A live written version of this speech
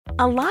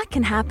A lot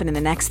can happen in the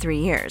next 3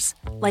 years.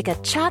 Like a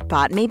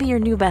chatbot may be your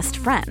new best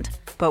friend.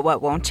 But what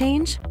won't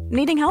change?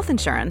 Needing health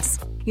insurance.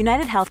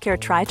 United Healthcare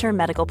Tri-Term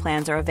Medical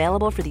Plans are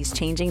available for these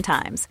changing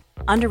times.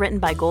 Underwritten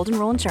by Golden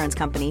Rule Insurance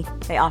Company,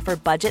 they offer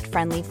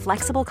budget-friendly,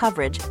 flexible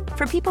coverage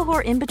for people who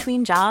are in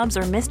between jobs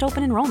or missed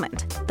open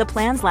enrollment. The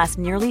plans last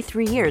nearly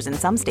 3 years in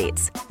some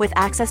states, with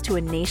access to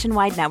a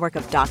nationwide network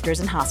of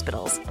doctors and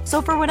hospitals.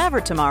 So for whatever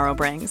tomorrow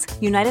brings,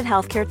 United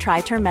Healthcare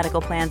Tri-Term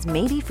Medical Plans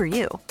may be for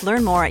you.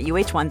 Learn more at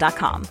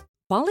uh1.com.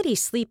 Quality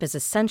sleep is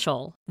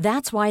essential.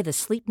 That's why the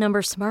Sleep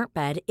Number Smart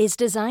Bed is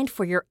designed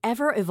for your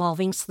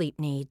ever-evolving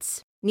sleep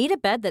needs. Need a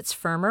bed that's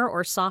firmer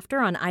or softer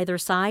on either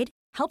side?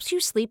 Helps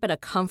you sleep at a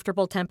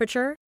comfortable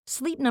temperature?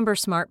 Sleep Number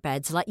Smart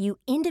Beds let you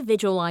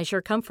individualize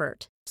your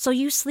comfort, so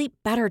you sleep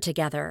better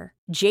together.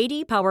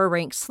 J.D. Power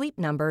ranks Sleep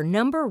Number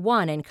number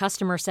 1 in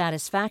customer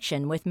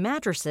satisfaction with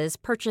mattresses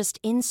purchased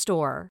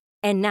in-store.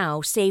 And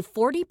now, save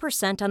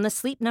 40% on the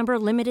Sleep Number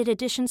Limited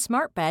Edition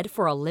Smart Bed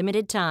for a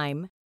limited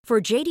time. For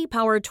J.D.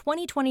 Power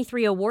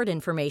 2023 award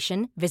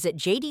information, visit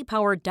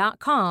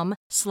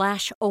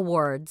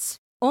jdpower.com/awards.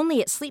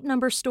 Only at Sleep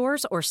Number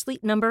stores or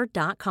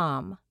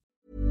sleepnumber.com.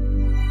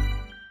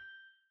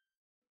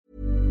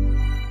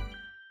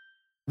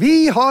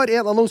 Vi har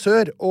en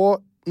annonsør, og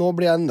nå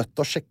blir jeg nødt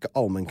til å sjekke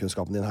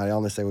allmennkunnskapen din her,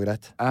 Jan, hvis det går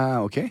greit.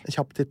 Ok. En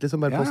kjapp titt,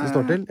 liksom, bare på hvordan det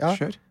står til. Ja.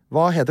 Kjør.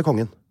 Hva heter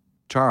kongen?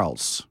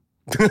 Charles.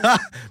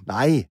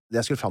 Nei, det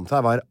jeg skulle fram til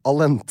her var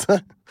Allente.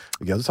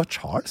 Gøy, du sa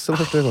Charles som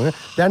første konge.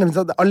 Det er nemlig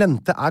sånn at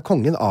Allente er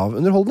kongen av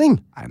underholdning.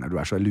 Nei, når du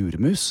er så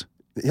luremus.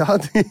 Ja,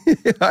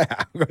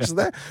 kanskje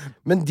det.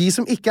 Men de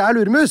som ikke er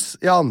luremus,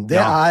 Jan,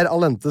 det er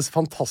Allentes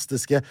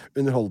fantastiske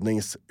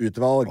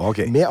underholdningsutvalg.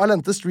 Ok. Med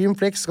Allente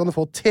Streamflex kan du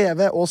få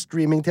TV og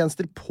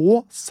streamingtjenester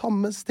på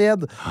samme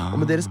sted. Og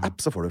med deres app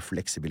så får du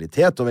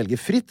fleksibilitet og velge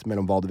fritt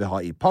mellom hva du vil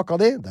ha i pakka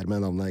di.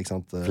 Dermed navnet, ikke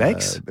sant?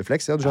 Flex.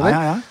 Flex, ja, du skjønner.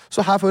 Ja.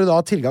 Så her får du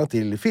da tilgang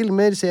til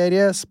filmer,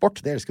 serie,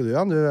 sport. Det elsker du,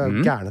 Jan. Du er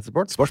gæren etter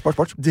sport.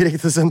 Sport.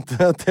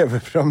 Direktesendte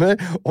TV-programmer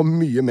og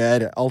mye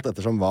mer. Alt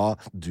ettersom hva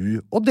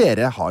du og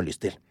dere har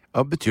lyst til.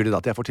 Og betyr det da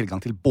at jeg får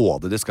tilgang til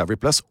både Discovery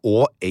Plus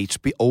og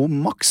HBO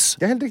Max?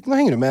 Det er helt riktig, nå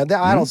henger du med. Det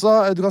er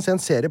altså, du kan se en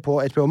serie på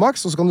HBO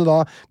Max, og så kan du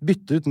da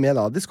bytte ut med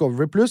da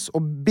Discovery Plus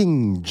og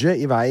binge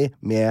i vei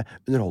med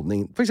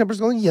underholdning. For eksempel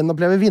så kan du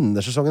gjenoppleve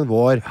vinnersesongen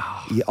vår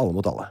i Alle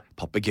mot alle.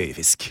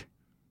 Papegøyefisk.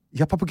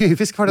 Ja,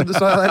 papegøyefisk var det du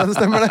sa der, det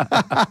stemmer det.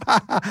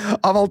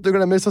 Av alt du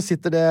glemmer, så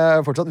sitter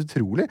det fortsatt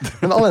utrolig.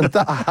 Men Allente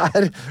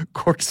er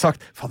kort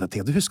sagt... Faen, jeg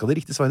tenker at du husker det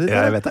riktige svaret ditt.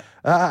 Ja, jeg vet det.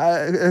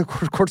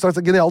 Kort sagt,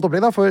 genialt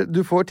opplegg da, for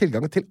du får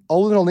tilgang til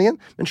all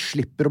underholdningen, men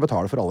slipper å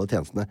betale for alle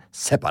tjenestene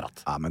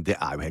separat. Ja, men det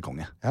er jo helt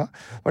konge. Ja,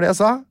 var det jeg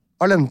sa.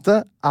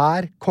 Allente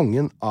er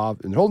kongen av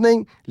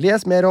underholdning.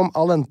 Les mer om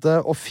Allente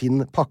og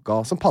finn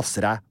pakka som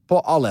passer deg på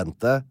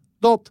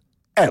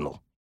allente.no.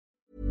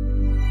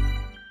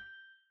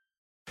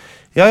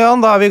 Ja,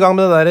 Jan, da er vi i gang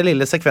med den der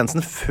lille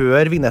sekvensen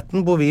før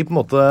vignetten, hvor vi på en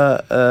måte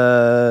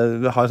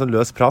har en sånn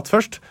løs prat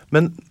først.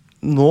 Men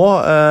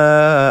nå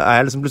er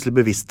jeg liksom plutselig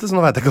bevisst, så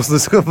nå vet jeg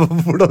ikke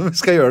hvordan vi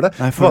skal gjøre det.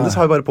 Nei, for vanligvis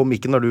har vi bare på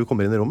mikken når du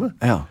kommer inn i rommet.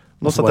 Ja.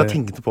 Nå satt jeg og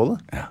tenkte på det.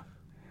 Ja.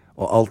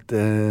 Og alt...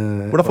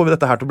 Hvordan får vi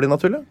dette her til å bli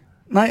naturlig?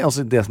 Nei,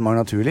 altså det som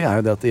er naturlig er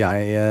jo det at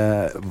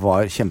jeg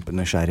var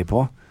kjempenysgjerrig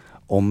på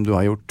om du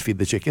har gjort Feed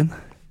the Chicken.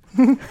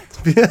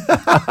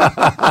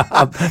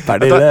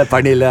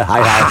 Pernille,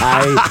 hei.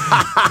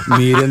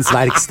 Myrens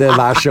verksted,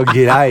 vær så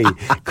grei.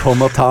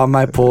 Kom og ta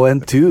meg på en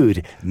tur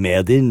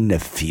med din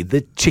Feed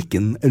the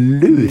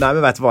Chicken-lur. Nei, men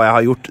vet du hva jeg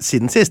har gjort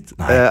siden sist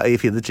i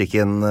Feed the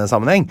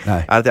Chicken-sammenheng?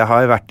 Er at jeg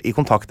har vært i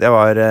kontakt. Jeg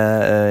var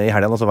i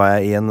helgen, og så var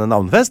jeg i en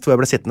navnefest hvor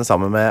jeg ble sittende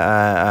sammen med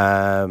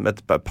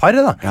et par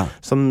da,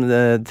 som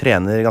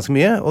trener ganske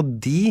mye, og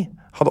de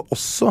hadde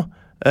også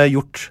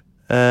gjort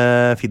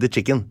Feed the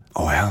Chicken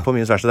på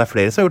min verste. Det er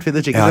flere som har gjort Feed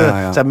the Chicken,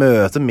 så jeg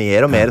møter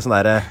mer og mer sånn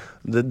der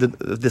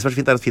det som er så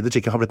fint er at Feed the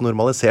Chicken har blitt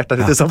normalisert der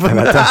ute i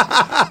samfunnet.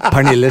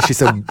 Pernille,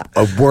 she's a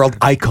world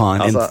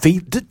icon in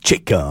Feed the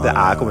Chicken. Det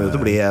kommer jo til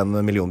å bli en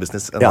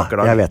millionbusiness en vakker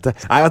dag. Jeg vet det.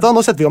 Nei, vet du,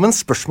 nå setter vi om en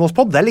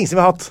spørsmålspodd. Det er lenge siden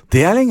vi har hatt.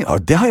 Det er lenge,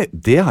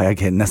 det har jeg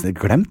nesten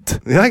glemt.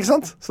 Ja, ikke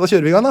sant? Så da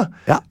kjører vi i gang da.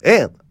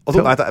 1 og 2.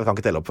 Nei, jeg kan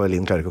ikke telle opp, for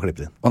Linn klarer ikke å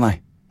klippe det inn. Å nei.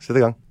 Sett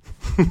i gang.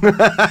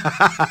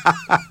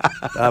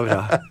 Det er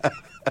bra.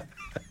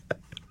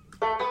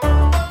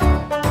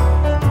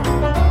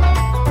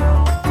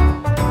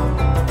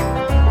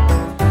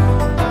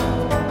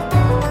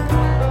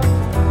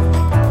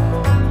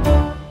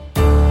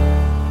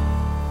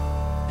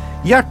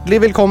 Hjertelig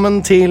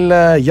velkommen til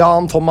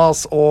Jan,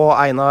 Thomas og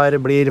Einar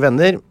blir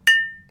venner.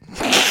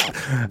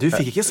 Du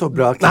fikk ikke så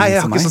bra Nei,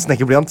 jeg har ikke sånn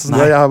snekkerblyant.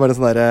 Jeg har bare en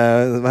sånn der,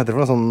 hva heter det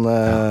for noe sånn,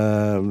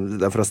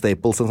 det er fra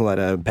Staples, en sånn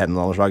der penn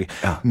av noe slag.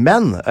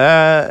 Men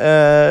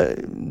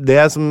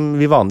det som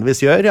vi vanligvis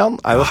gjør, Jan,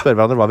 er jo å spørre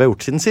hverandre hva vi har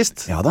gjort siden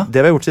sist. Det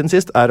vi har gjort siden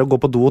sist er å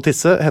gå på do og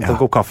tisse, hente en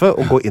kopp kaffe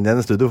og gå inn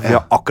igjen i studio, for vi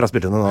har akkurat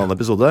spilt inn en annen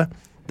episode.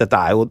 Dette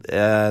er jo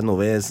noe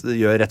vi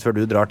gjør rett før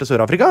du drar til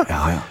Sør-Afrika.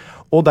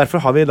 Og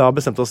derfor har vi da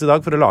bestemt oss i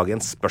dag for å lage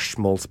en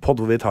spørsmålspodd,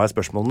 hvor vi tar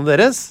spørsmålene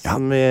deres,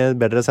 som vi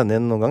ber dere sende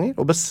inn noen ganger,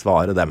 og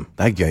besvare dem.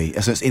 Det er gøy.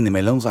 Jeg synes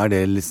innimellom så er det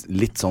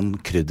litt sånn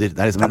krydder.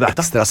 Det er liksom en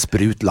ekstra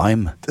sprut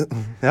lime.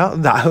 Ja,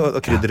 det er jo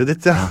krydderet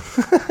ditt, ja.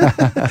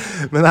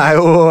 Men det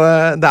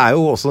er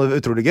jo også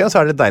utrolig gøy, og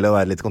så er det litt deilig å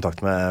være litt i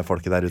kontakt med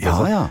folket der ute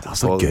også. Ja,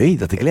 altså gøy.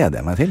 Dette gleder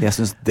jeg meg til. Jeg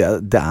synes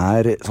det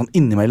er sånn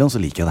innimellom så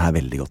liker jeg det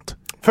her veldig godt.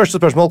 Første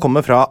spørsmål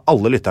kommer fra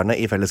alle lytterne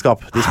i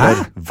fellesskap. De spør,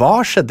 hva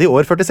skjedde i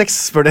år 46,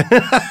 spør de.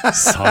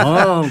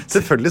 Sant.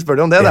 Selvfølgelig spør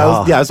de om det.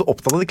 De er jo så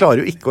opptatt av, de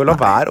klarer jo ikke å la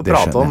være å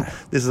prate om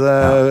disse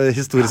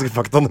historiske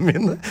faktaene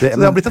mine. Så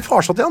det har blitt en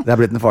farsott, Jan. Det har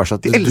blitt en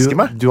farsott. De elsker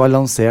meg. Du har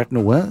lansert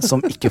noe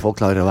som ikke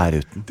folk klarer å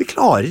være uten. De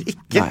klarer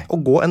ikke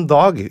å gå en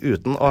dag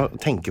uten å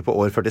tenke på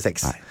år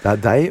 46. Nei. Det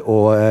er deg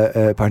og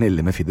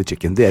Pernille med Feed the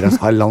Chicken. Dere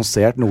har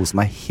lansert noe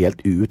som er helt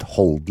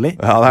uutholdelig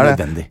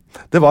nødvendig.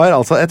 Det var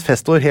altså et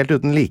festår helt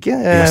uten like,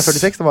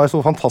 46. Det var så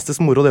fantastisk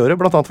moro det året.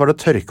 Blant annet var det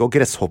tørke- og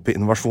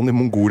gresshoppeinvasjon i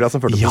Mongolia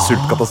som førte til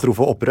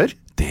sultkatastrofe og opprør.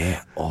 Det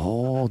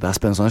er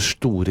spennende, sånne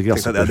store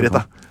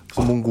grasshopper.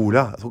 Så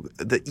Mongolia,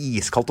 det er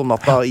iskaldt om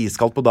natta,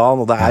 iskaldt på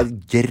dagen, og det er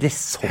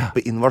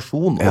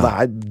gresshoppeinvasjon, og det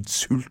er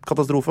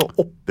sultkatastrofe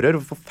og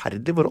opprør,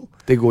 forferdelige forhold.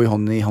 Det går i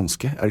hånd i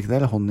hanske, er det ikke det?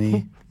 Eller hånd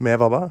i... Med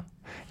hva da?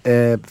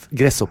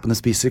 Gresshoppene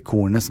spiser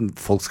kornene som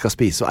folk skal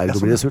spise, og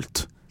ergo blir det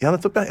sult. Ja,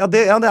 nettopp, ja.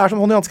 Det er som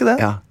hånd i hanske, det.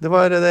 Ja. Det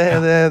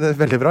er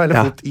veldig bra.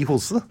 Eller fot i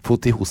hose.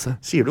 Fot i hose.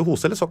 Sier du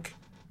hose eller sokk?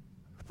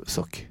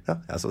 Sokk. Ja,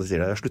 så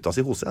sier jeg slutta å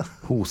si hose.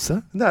 Hose?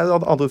 Det er jo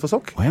et annet ord for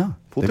sokk. Åja,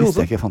 det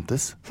visste jeg ikke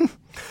fantes.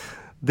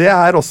 Det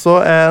er også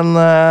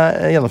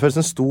gjennomføres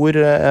en stor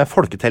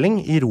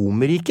folketelling i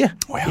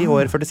Romerriket i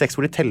år 46,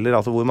 hvor de teller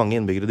altså hvor mange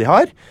innbyggere de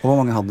har. Og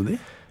hvor mange hadde de?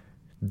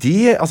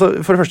 For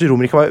det første,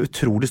 Romerriket var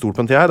utrolig stort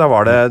på en tid her. Da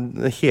var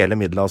det hele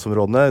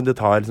middelhavsområdene. Det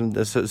tar liksom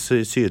det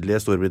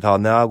sydlige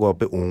Storbritannia, går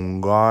opp i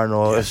Ungarn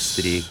og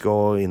Østerrike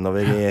og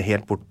innover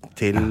helt bort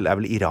til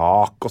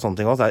Irak og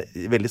sånne ting også.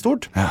 Det er veldig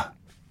stort. Ja.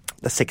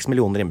 Det er 6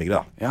 millioner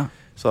innbyggere da. Ja.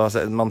 Så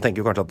man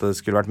tenker jo kanskje at det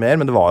skulle vært mer,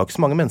 men det var jo ikke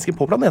så mange mennesker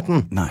på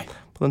planeten. Nei.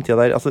 På den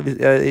tiden der, altså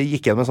jeg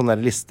gikk gjennom en sånn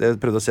der liste,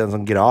 jeg prøvde å se en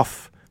sånn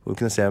graf, hvor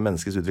vi kunne se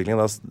menneskets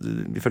utvikling. Da,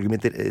 ifølge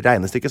mitt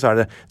regnestykke så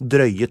er det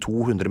drøye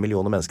 200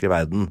 millioner mennesker i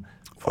verden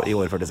i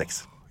år 46.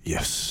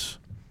 Yes.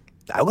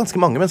 Det er jo ganske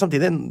mange, men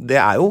samtidig, det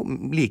er jo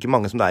like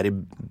mange som det er i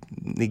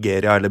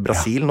Nigeria eller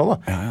Brasil nå da.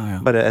 Ja.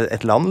 Bare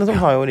et land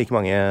liksom har jo like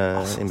mange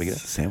innbyggere.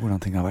 Se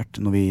hvordan ting har vært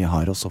når vi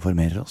har oss og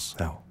formerer oss.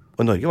 Ja.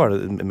 Og i Norge var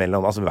det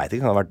mellom, vi vet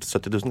ikke, det har vært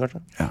 70 000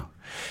 kanskje. Ja.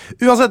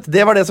 Uansett,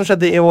 det var det som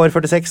skjedde i år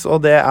 46,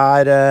 og det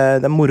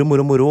er moro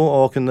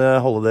å kunne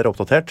holde dere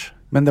oppdatert.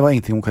 Men det var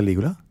ingenting om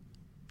Caligula?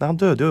 Nei, han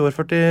døde jo i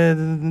år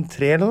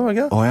 43 eller noe,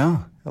 ikke? Åja.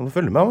 Han må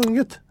følge med,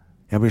 gutt.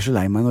 Jeg blir så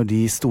lei meg når de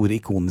store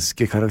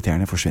ikoniske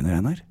karakterene forsvinner,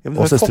 Einar.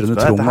 Og søstrene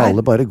Trung og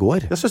alle bare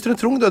går. Ja, søstrene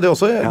Trung døde jo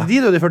også. Ja. De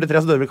døde i 43,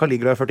 så døde vel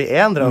Caligula i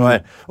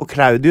 41. Og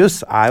Claudius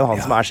er jo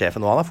han som er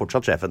sjefen, og han er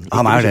fortsatt sjefen.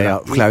 Han er det, ja.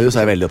 Claudius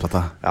er veldig opptatt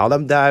av.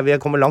 Ja, vi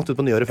kommer langt ut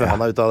på nyåret før han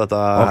er ute av dette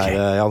her,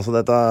 Jan, så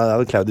dette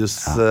er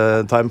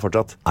Claudius-time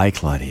fortsatt. I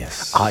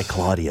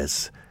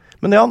Claudius.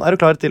 Men Jan, er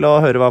du klar til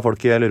å høre hva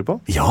folk lurer på?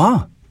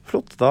 Ja!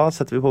 Flott, da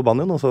setter vi på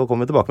banjoen, og så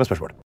kommer vi tilbake med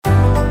spørsmål.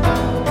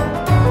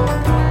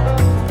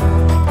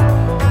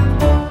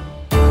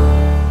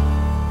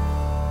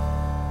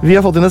 Vi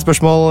har fått inn et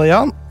spørsmål,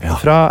 Jan,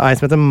 fra ei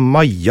som heter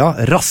Maja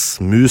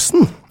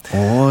Rasmussen.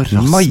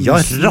 Maja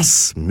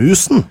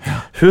Rasmussen.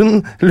 Hun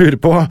lurer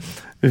på,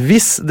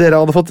 hvis dere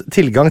hadde fått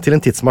tilgang til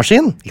en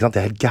tidsmaskin, ikke sant, det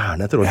er helt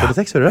gærne etter år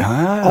 46, hører du?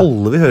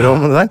 Alle vil høre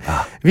om det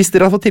der. Hvis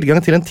dere hadde fått tilgang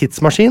til en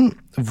tidsmaskin,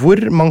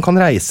 hvor man kan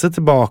reise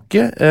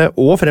tilbake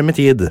og frem i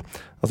tid,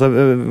 altså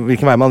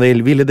hvilken vei man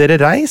vil, ville dere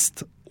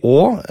reist,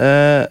 og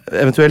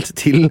eventuelt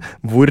til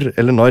hvor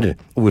eller når,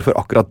 og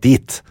hvorfor akkurat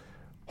dit?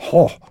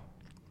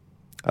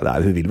 Ja,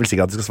 hun vil vel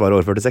sikkert at de skal svare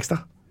år 46 da.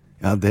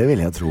 Ja, det vil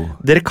jeg tro.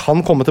 Dere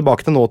kan komme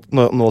tilbake til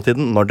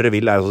nåtiden når dere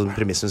vil, er jo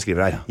premissen hun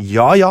skriver her.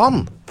 Ja,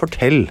 Jan,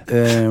 fortell.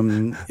 Det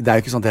er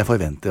jo ikke sånn at jeg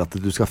forventer at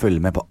du skal følge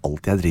med på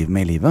alt jeg driver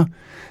med i livet.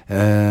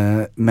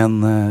 Men...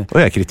 Og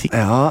jeg er kritikk.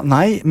 Ja,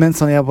 nei, men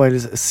sånn jeg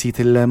bare si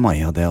til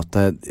Maja det at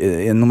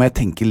nå må jeg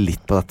tenke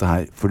litt på dette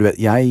her. For du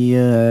vet, jeg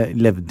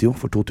levde jo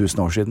for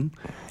 2000 år siden.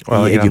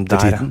 I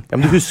Egyptertiden. Ja,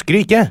 men du husker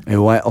det ikke?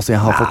 Jo, jeg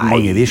har fått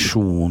mange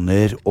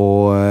visjoner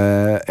og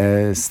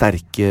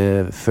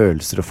sterke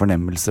følelser og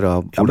fornemmelser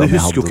av hvordan jeg hadde det. Ja, men du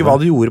husker jo ikke hva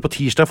du gjorde på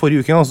tirsdag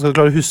forrige uke, så skal du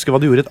klare å huske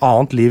hva du gjorde i et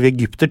annet liv i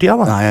Egyptertida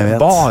da. Nei, jeg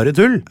vet. Bare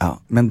tull. Ja,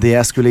 men det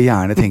jeg skulle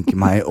gjerne tenke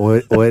meg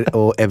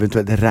å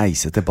eventuelt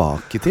reise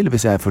tilbake til,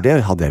 for det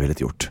hadde jeg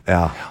villet gjort.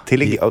 Ja.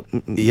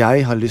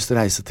 Jeg har lyst til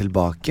å reise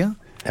tilbake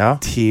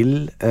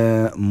til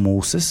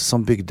Moses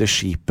som bygde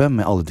skipet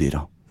med alle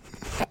dyra.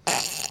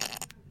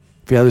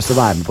 For jeg har lyst til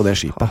å være med på det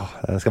skipet.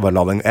 Jeg skal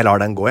bare jeg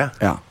lar den gå, jeg.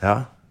 Ja.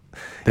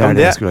 Det er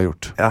det jeg skulle ha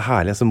gjort. Ja,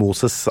 herlig. Så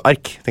Moses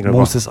ark, tenker du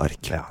på? Moses ark.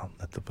 Ja,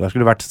 nettopp. Da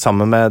skulle du vært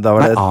sammen med...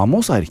 Nei,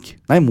 Amos ark.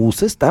 Nei,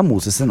 Moses, det er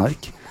Moses sin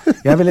ark.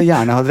 Jeg ville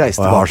gjerne ha reist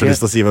tilbake. Jeg har så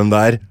lyst til å si hvem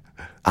det er.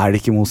 Er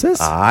det ikke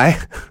Moses? Nei.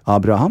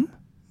 Abraham?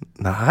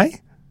 Nei.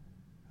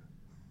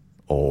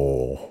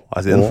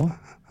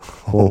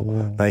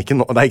 Det er ikke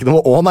noe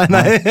med Å,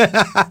 nei.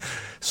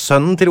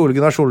 Sønnen til Ole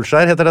Gunnar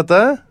Solskjær heter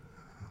dette.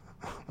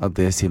 Ja,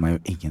 det sier meg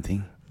jo ingenting.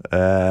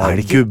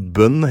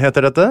 Gubben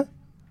heter dette.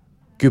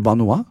 Gubba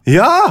Noah?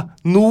 Ja!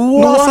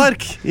 Noahs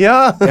ark!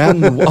 Ja,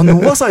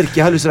 Noahs ark.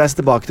 Jeg har lyst til å reise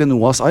tilbake til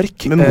Noahs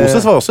ark. Men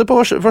Moses var også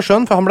for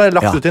sjøen, for han ble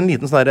lagt ut i en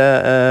liten sånn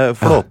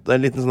flåte,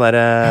 en liten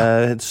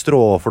sånn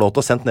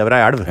stråflåte og sendt nedover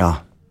ei elv.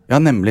 Ja,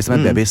 nemlig som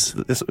en babys.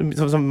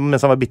 Mens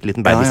han var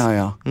bitteliten babys.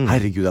 Ja.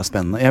 Herregud, det er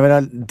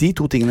spennende. De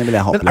to tingene vil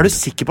jeg ha opplevd. Men er du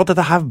sikker på at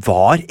dette her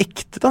var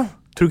ekte, da?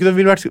 Tror du ikke det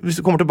ville vært, hvis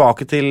du kommer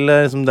tilbake til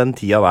den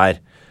tida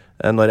der,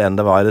 når enn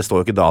det var, det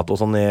står jo ikke dato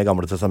og sånn i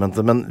Gamle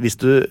Testamentet, men hvis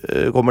du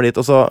kommer dit,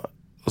 og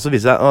så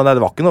viser jeg, nei,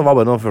 det var ikke noe, det var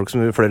bare noen folk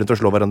som fløy rundt og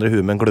slå hverandre i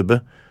huet med en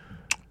klubbe.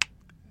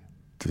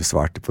 Du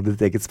svarte på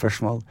ditt eget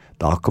spørsmål.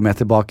 Da kom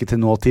jeg tilbake til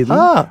nåtiden.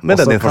 Med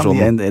den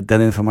informasjonen.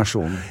 Den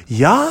informasjonen.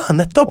 Ja,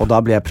 nettopp! Og da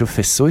ble jeg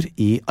professor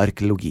i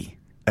arkeologi.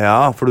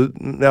 Ja, for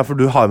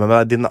du har med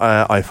deg din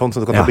iPhone,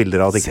 så du kan ta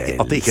bilder av at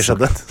det ikke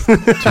skjedde.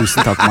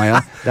 Tusen takk,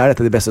 Maja. Det er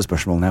dette de beste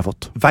spørsmålene jeg har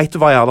fått. Vet du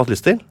hva jeg hadde hatt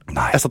lyst til?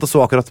 Nei. Jeg satt og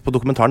så akkurat på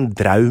dokumentaren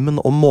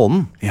Draumen om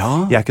månen.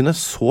 Ja. Jeg kunne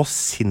så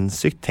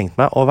sinnssykt tenkt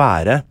meg å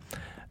være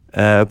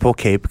på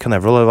Cape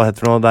Canaveral, eller hva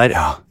heter det for noe der,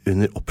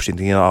 under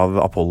oppskytingen av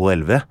Apollo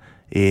 11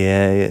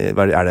 er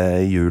det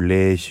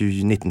juli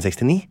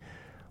 1969.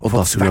 Og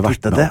da skulle du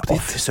vært med opp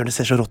dit. Fy søren, det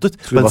ser så rått ut.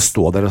 Skulle du bare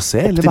stå der og se,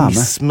 eller være med?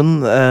 Optimismen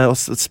og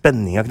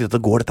spenningen knyttet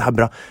til går dette her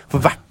bra.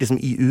 For hvert liksom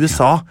i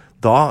USA,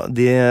 da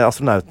de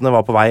astronautene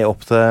var på vei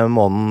opp til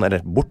månen,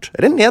 eller bort,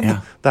 eller ned,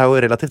 det er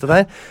jo relativt det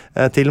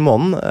der, til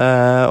månen,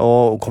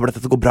 og kommer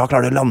dette til å gå bra,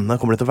 klarer de å lande,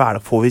 kommer det til å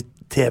være, får vi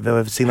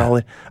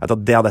TV-signaler? Det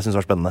hadde jeg syntes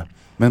var spennende.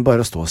 Men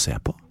bare å stå og se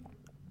på?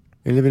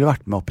 Eller ville du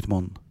vært med opp til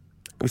månen?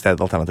 Hvis det er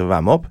et alternativ å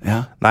være med opp? Ja.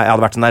 Nei, jeg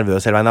hadde vært så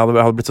nervøs hele veien.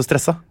 Jeg hadde blitt så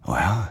stresset.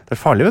 Det er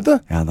farlig, vet du.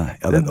 Ja,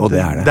 og det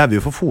er det. Det er vi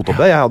jo for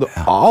fothoppe. Jeg hadde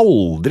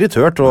aldri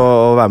tørt å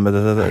være med.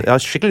 Jeg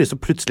har skikkelig lyst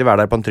til å plutselig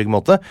være der på en trygg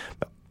måte.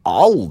 Men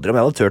aldri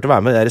om jeg hadde tørt å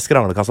være med i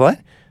skranglekassa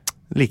der.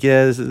 Like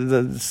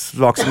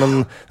svak som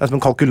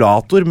en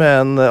kalkulator med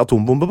en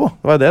atombombe på.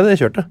 Det var jo det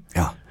jeg kjørte.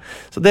 Ja.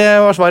 Så det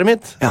var svaret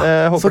mitt.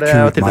 Håper det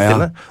er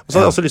tilfredsstillende. Og så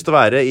hadde jeg også lyst til å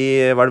være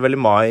var det vel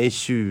i mai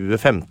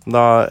 2015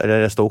 da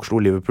Stoke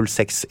slo Liverpool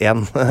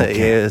 6-1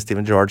 i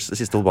Steven Gerrards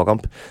siste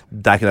fotballkamp.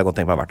 Der kunne jeg godt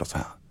tenke meg å ha vært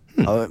også.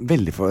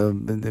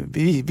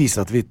 Vi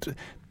viser at vi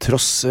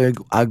tross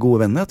er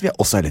gode venner, at vi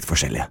også er litt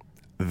forskjellige.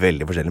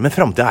 Veldig forskjellige. Men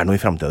fremtiden, er det noe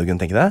i fremtiden du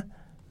kunne tenke deg?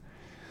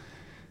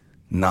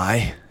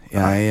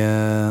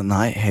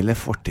 Nei, heller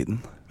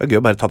fortiden. Det er gøy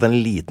å bare tatt en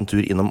liten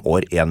tur innom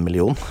år 1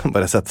 million.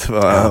 Bare sett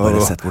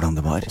hvordan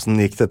det var.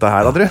 Hvordan gikk dette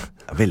her da, tror du?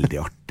 Veldig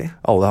artig.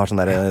 Alle har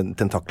sånne der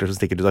tentakler som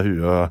stikker ut av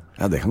huet.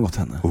 Ja, det kan godt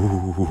hende.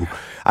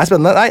 Nei,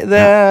 spennende. Nei,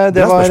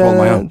 det var spørsmål,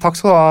 Maja.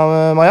 Takk skal du ha,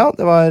 Maja.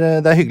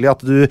 Det er hyggelig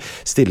at du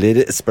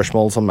stiller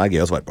spørsmål som er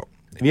gøy å svare på.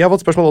 Vi har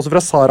fått spørsmål også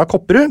fra Sara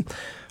Kopperud.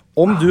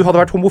 Om du hadde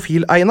vært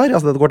homofil, Einar,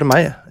 altså dette går til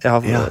meg.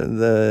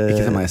 Ikke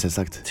til meg,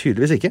 selvsagt.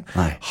 Tydeligvis ikke.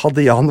 Nei.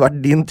 Hadde Jan vært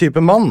din type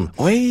mann?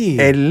 Oi!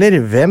 Eller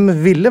hvem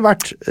ville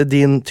vært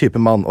din type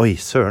mann? Oi,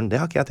 søren, det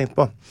har ikke jeg tenkt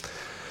på.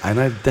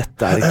 Einar,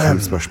 dette er et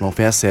kult spørsmål,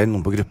 for jeg ser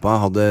noen på gruppa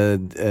hadde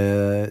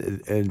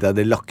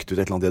lagt ut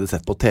et eller annet de hadde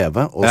sett på TV,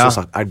 og så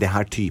sagt, er det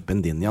her typen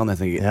din, Jan?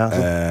 Jeg tenker,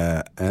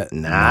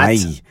 nei.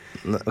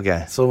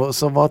 Okay. Så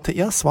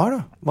svar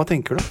da. Hva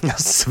tenker du? Ja,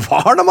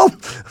 svar da, mann!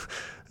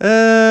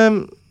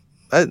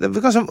 Det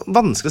er kanskje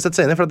vanskelig å sette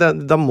seg inn i, for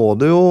da må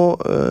du jo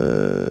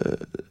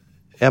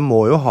jeg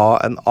må jo ha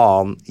en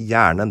annen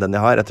hjerne enn den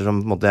jeg har,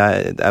 ettersom på en måte,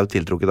 jeg er jo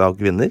tiltrukket av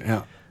kvinner.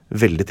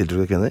 Veldig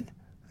tiltrukket av kvinner.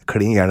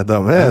 Kling gjerne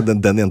dame,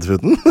 den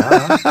jentefuten.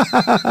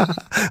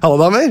 Alle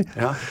damer.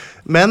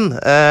 Men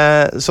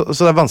så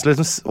det er vanskelig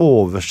å liksom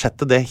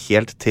oversette det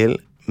helt til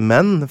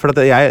menn, for at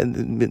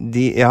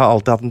jeg har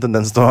alltid hatt en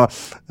tendens til å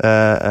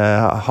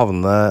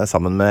havne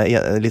sammen med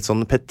litt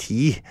sånn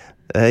petit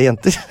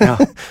jenter.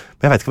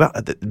 Men jeg vet ikke hva,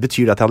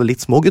 betyr det at jeg hadde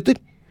litt små gutter?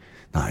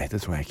 Nei, det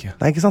tror jeg ikke.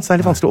 Nei, ikke sant? Så det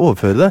er litt vanskelig å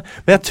overføre det.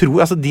 Men jeg tror,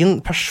 altså, din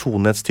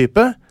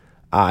personlighetstype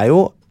er jo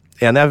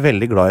en jeg er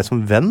veldig glad i som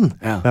venn,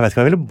 men jeg vet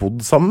ikke om jeg ville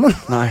bodd sammen med.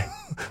 Nei.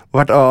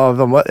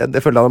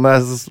 Jeg føler at jeg må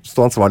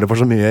stå ansvarlig for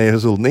så mye i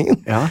husholdningen.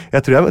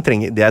 Jeg tror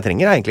det jeg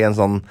trenger er egentlig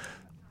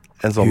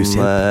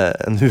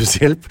en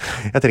hushjelp.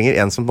 Jeg trenger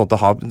en som på en måte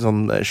har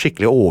sånn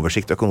skikkelig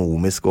oversikt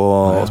økonomisk,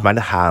 og som er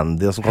litt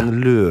handy, og som kan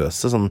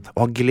løse og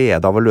ha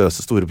glede av å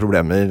løse store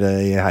problemer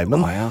i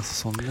heimen.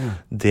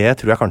 Det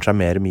tror jeg kanskje er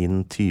mer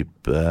min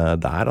type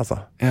der, altså.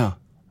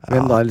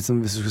 Hvem da, liksom,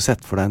 hvis du skulle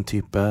sett for deg en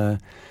type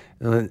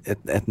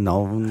et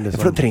navn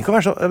liksom. For det trenger ikke å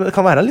være så, det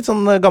kan være litt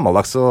sånn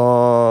gammeldags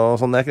og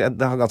sånn. Jeg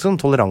har ganske sånn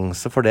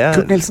toleranse for det.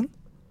 Kurt Nilsen?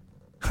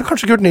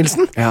 Kanskje Kurt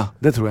Nilsen? Ja,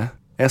 det tror jeg.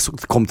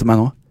 Jeg kom til meg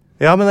nå.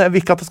 Ja, men jeg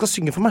vil ikke at jeg skal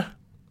synge for meg.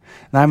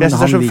 Nei, men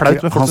han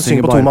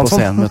synger bare på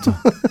scenen, vet du.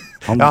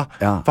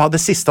 For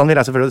det siste han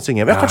vil er selvfølgelig å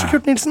synge. Ja, kanskje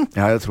Kurt Nilsen?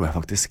 Ja, det tror jeg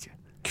faktisk.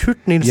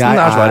 Kurt Nilsen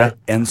er svaret.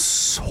 Jeg er en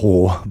så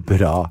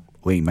bra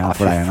wingman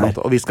for deg her.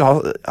 Og vi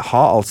skal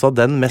ha altså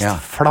den mest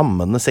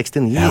flammende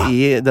 69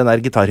 i den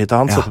der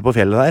gitarhytta hans oppe på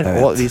fjellet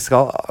der, og vi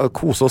skal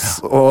kose oss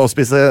og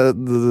spise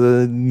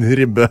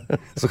ribbe.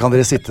 Så kan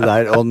dere sitte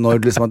der, og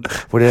når liksom,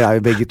 for dere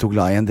jo begge to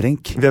glad i en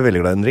drink. Vi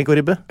veldig glad i en drink og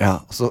ribbe. Ja,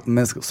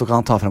 men så kan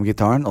han ta frem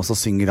gitaren, og så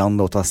synger han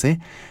låta si.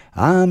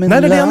 I'm in det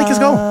er det han ikke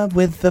skal.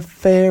 With a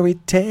fairy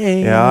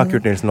tale. Ja,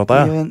 Kurt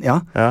Nielsen-låta, ja.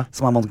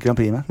 Som er Monte Grand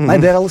Prix med. Nei,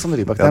 det er Alexander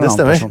Rybak. Ja, det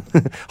stemmer.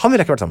 Han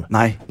ville ikke vært sammen.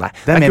 Nei,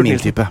 det er mer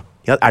min type.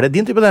 Ja, er det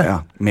din type det?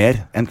 Ja,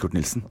 mer enn Kurt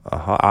Nielsen.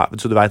 Aha,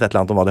 så du vet et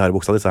eller annet om hva de har i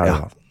buksa di, så er det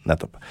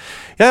nettopp.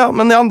 Ja,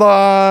 men Jan, da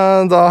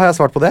har jeg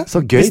svart på det. Så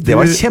gøy, det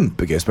var et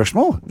kjempegøy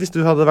spørsmål. Hvis du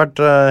hadde vært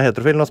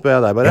heterofil, nå spør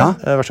jeg deg bare.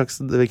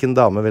 Hvilken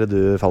dame ville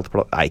du falt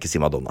på? Nei, ikke si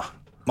Madonna.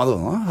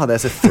 Madonna hadde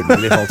jeg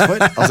selvfølgelig falt for.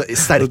 Altså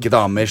sterke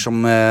damer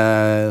som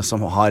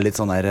har litt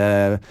sånn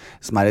der,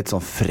 som er litt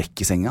sånn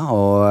frekk i senga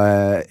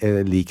og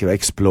liker å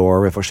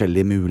explore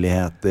forskjellige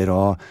muligheter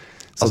og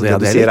altså det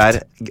du sier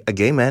er a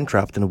gay man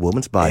trapped in a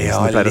woman's body.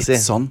 Ja,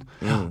 litt sånn.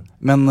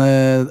 Men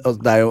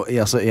det er jo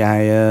altså, jeg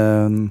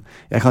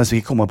kan liksom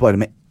ikke komme opp bare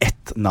med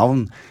ett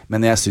navn,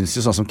 men jeg synes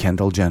jo sånn som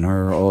Kendall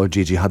Jenner og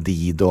Gigi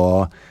Hadid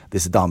og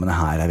disse damene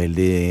her er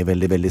veldig,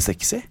 veldig, veldig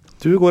sexy.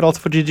 Du går altså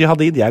for Gigi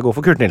Hadid, jeg går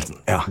for Kurt Nielsen.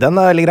 Ja. Den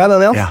ligger grei,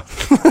 den, Jan. Ja.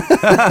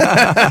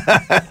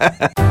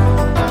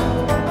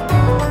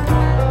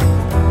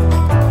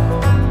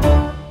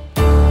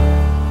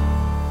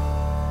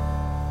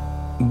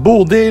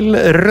 Bodil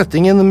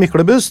Røttingen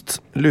Myklebust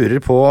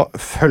lurer på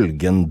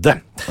følgende.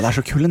 Det er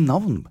så kule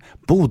navn.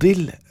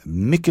 Bodil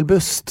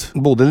Myklebust.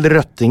 Bodil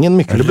Røttingen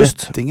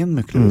Myklebust. Røttingen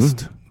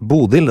Myklebust.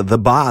 Bodil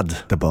the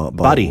Bad.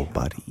 Body.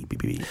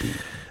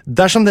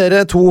 Dersom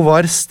dere to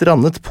var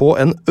strandet på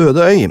en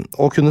øde øy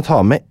og kunne ta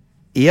med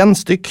 1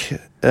 stykk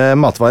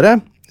matvare,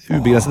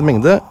 ubegrenset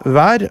mengde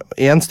hver,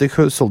 1 stykk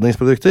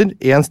husholdningsprodukter,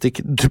 1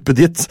 stykk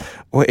duppeditt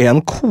og 1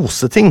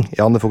 koseting.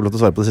 Jan, du får lov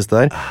til å svare på det siste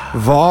der.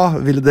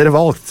 Hva ville dere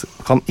valgt?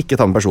 Kan ikke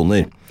ta med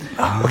personer.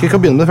 Ok, kan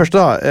begynne med det første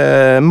da.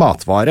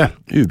 Matvare.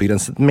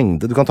 Ubegrenset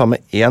mengde. Du kan ta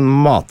med 1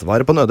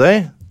 matvare på en øde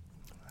øy.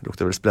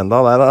 Lukter vel Splenda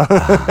av deg da?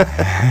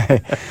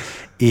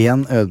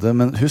 1 øde,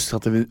 men husk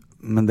at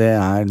men det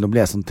nå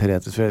blir jeg sånn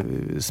teoretisk,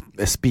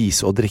 for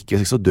spise og drikke,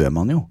 så dør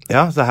man jo.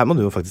 Ja, så her må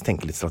du jo faktisk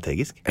tenke litt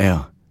strategisk.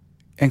 Ja.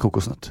 1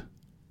 kokosnøtt.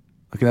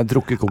 Da kunne jeg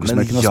drukket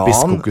kokosmelken og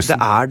spist kokosen.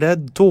 Det er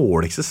det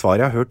dårligste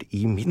svaret jeg har hørt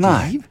i mitt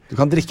liv. Du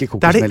kan drikke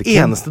kokosmelken. Det er det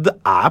eneste det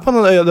er på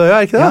den øya,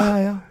 er ikke det?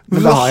 Ja.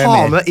 Men da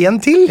ha med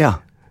 1 til? Ja.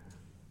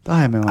 Da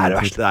har jeg med meg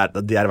det er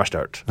det verste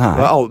jeg har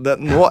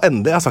hørt. Nå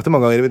endelig, jeg har sagt det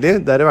mange ganger i mitt liv,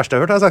 det er det verste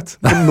jeg har hørt, har jeg sagt.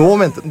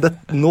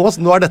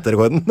 Nå er dette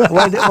rekorden.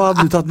 Hva har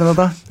du tatt med det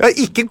da? Ja,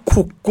 ikke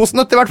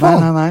kokosnøtt i hvert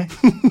fall. Nei.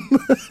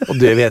 Og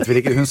det vet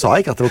vel ikke, hun sa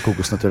ikke at det var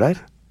kokosnøtter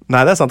der.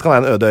 Nei, det er sant, det kan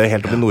være en øde øy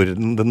helt opp i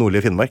den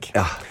nordlige Finnmark.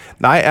 Ja.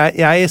 Nei,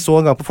 jeg så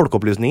en gang på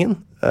Folkeopplysningen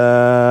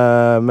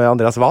med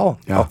Andreas Wahl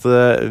at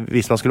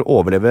hvis man skulle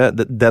overleve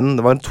det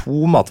var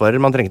 2 matvarer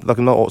man trengte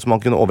som man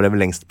kunne overleve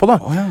lengst på da.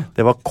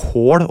 Det var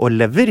kål og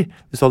lever.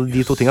 Hvis du hadde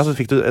de 2 tingene, så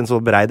fikk du en så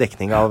brei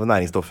dekning av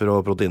næringsstoffer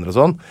og proteiner og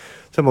sånn.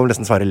 Så jeg må vel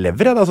nesten svare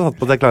lever, så satt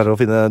på at jeg klarer å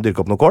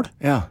dyrke opp noe kål.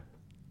 Ja.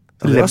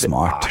 Det var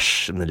smart.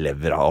 Men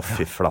lever,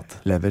 fy flatt.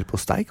 Lever på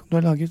steg, om du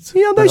har laget.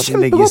 Ja, det er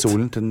kjempegodt. Legge i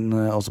solen til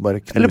den, og så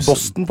bare knuse. Eller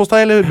Boston på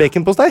steg, eller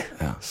bacon på steg.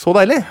 Så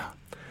deilig.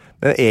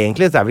 Men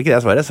egentlig det er vel ikke det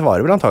jeg svarer. Jeg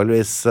svarer vel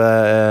antageligvis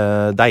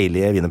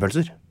deilige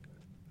wienerpølser.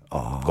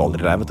 Gå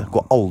aldri lei, vet du.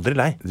 Gå aldri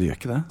lei. Du gjør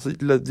ikke det? Så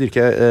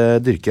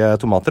dyrker jeg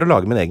tomater og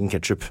lager min egen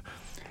ketchup.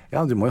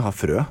 Ja, du må jo ha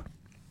frø.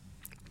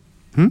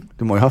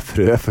 Du må jo ha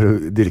frø for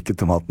å dyrke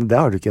tomaten. Det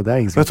har du ikke, det er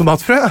ingen som...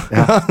 Tomatfrø?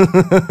 Ja.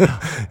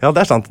 Ja,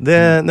 det er sant. Det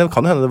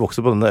kan jo hende det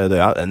vokser på denne øde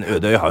øya. En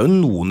øde øy har jo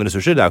noen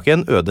ressurser. Det er jo ikke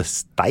en øde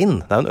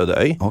stein, det er en øde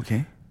øy. Ok.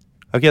 Er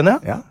du ikke enig?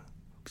 Ja.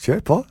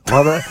 Kjør på.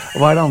 Hva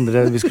er det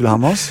andre vi skulle ha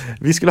med oss?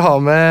 Vi skulle ha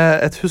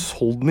med et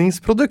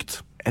husholdningsprodukt.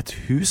 Et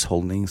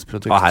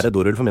husholdningsprodukt? Her er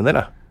dorull for min del,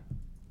 da.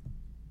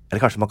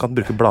 Eller kanskje man kan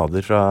bruke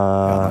blader fra...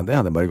 Ja, det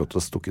hadde bare gått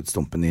og stukket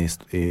stumpen i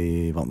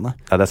vannet.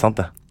 Ja, det er sant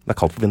det. Det er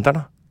kaldt på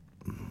vinteren, da.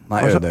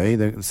 Nei,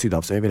 Ødeøy,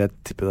 Sydhavsøy vil jeg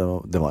tippe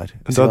det var.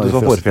 Du har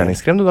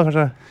hårfjerningskrem du da,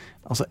 kanskje?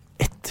 Altså,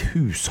 et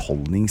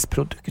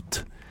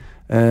husholdningsprodukt.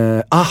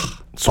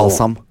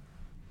 Balsam.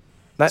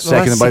 Nei, så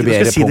jeg kunne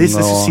barbere pungen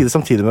og... Si det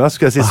samtidig med deg,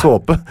 skulle jeg si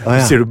såpe.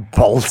 Sier du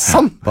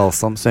balsam?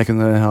 Balsam, så jeg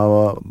kunne ha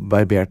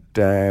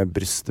barbert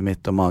brystet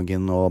mitt og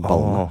magen og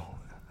ballene.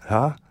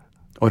 Ja.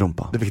 Og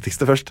rumpa. Det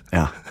viktigste først.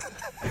 Ja.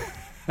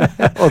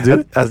 Og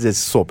du?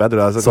 Såpe, jeg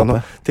tror jeg. Så i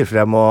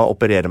tilfelle jeg må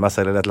operere meg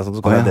selv eller et eller annet sånt,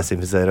 så kan jeg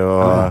desinfisere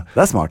og...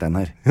 Det er smart, den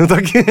her. Jo,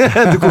 takk.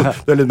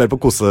 Du er litt mer på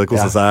kose seg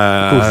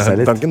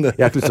tanken, du. Jeg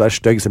har ikke lyst til å være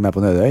støgg som jeg er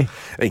på Nødøy.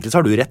 Egentlig så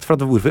har du rett, for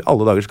hvorfor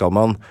alle dager skal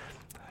man...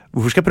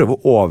 Hvorfor skal jeg prøve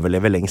å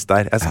overleve lengst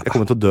der? Jeg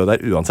kommer til å dø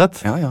der uansett.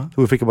 Ja.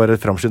 Hvorfor ikke bare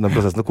framskynde den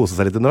prosessen og kose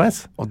seg litt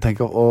underveis? Og tenk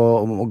å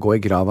gå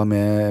i grava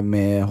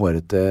med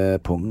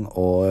hårete pung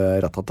og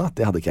ratata,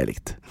 det hadde ikke jeg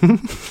likt.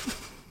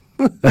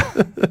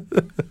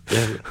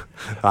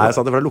 Nei, jeg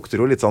sa det, for det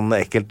lukter jo litt sånn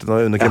ekkelt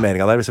under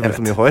kremeringa der, hvis det blir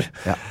for mye hår.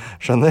 Ja.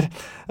 Skjønner.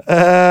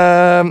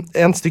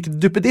 En stykk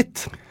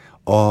duppeditt.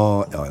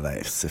 Ja, det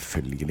er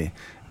selvfølgelig.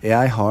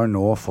 Jeg har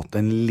nå fått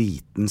en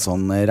liten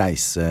sånn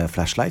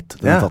reiseflashlight.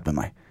 Den har jeg tatt med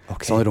meg.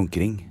 Sånn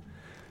runkering.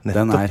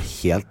 Den er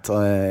helt,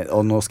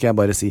 og nå skal jeg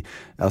bare si,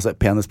 altså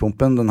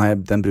penispumpen,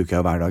 den bruker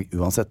jeg hver dag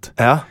uansett.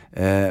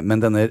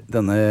 Men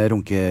denne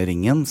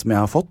runkeringen som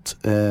jeg har fått,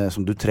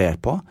 som du trer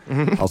på,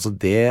 altså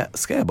det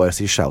skal jeg bare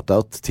si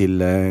shoutout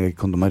til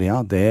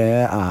Kondomaria.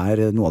 Det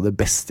er noe av det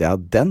beste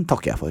den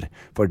takker jeg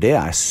for det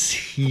er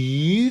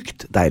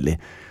sykt deilig.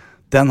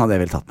 Den hadde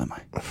jeg vel tatt med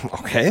meg.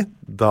 Ok,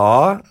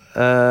 da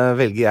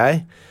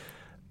velger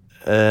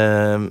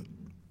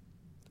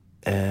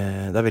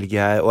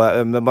jeg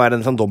og bare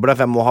en sånn dobbelt,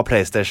 for jeg må ha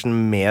PlayStation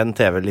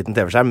med en liten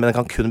TV-skjerm, men den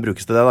kan kun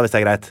brukes til det da, hvis det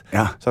er greit.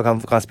 Så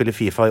kan jeg spille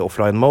FIFA i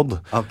offline mode.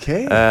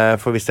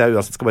 For hvis jeg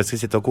uansett skal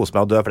sitte og kose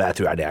meg og dø, for det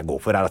tror jeg det jeg går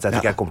for her, altså jeg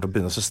tror ikke jeg kommer til å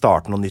begynne å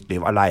starte noe nytt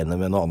liv alene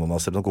med noen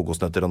ananas eller noen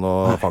kokosnøtter og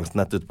noe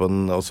fangstnett ut på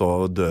og så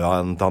dø av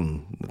en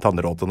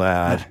tannråte når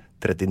jeg er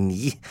 39,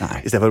 i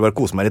stedet for å bare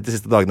kose meg litt de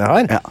siste dagene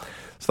jeg har.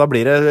 Så da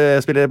blir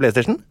det spille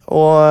PlayStation,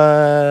 og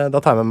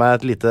da tar jeg med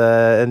meg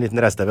en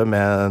liten reise-TV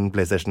med en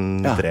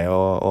PlayStation 3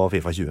 og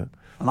FIFA 20.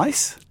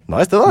 Nice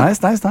det da.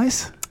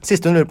 Nice.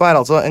 Siste hun lurer på er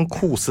altså en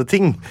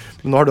koseting.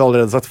 Nå har du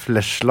allerede sagt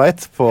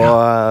flashlight på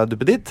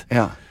duppet ditt,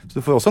 så du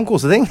får også en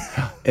koseting.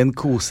 En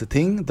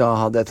koseting,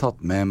 da hadde jeg tatt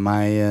med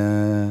meg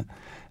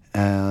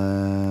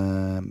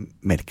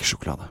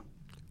melkesjokolade.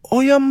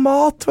 Ja,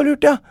 mat var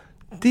lurt,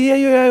 det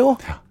gjør jeg jo.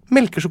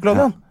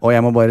 Melkesjokolade. Og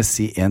jeg må bare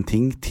si en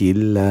ting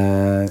til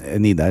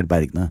Nidar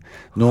Bergne.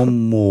 Nå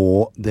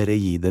må dere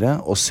gi dere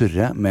og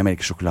surre med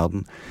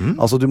melkesjokoladen.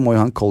 Altså, du må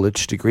jo ha en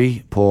college degree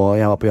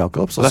jeg var på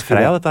Jakobs. Det er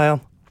Freia dette her, Jan.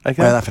 Det er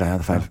Freia,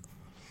 det er feil.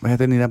 Hva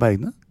heter Nidar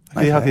Bergne?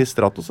 De har ikke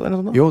Stratos eller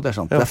noe sånt? Jo, det er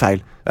sant, det er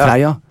feil.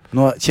 Freia.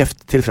 Nå,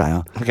 kjeft til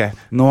Freia.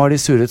 Nå har de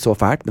surret så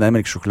fælt med den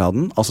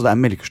melkesjokoladen. Altså det er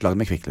melkesjokolade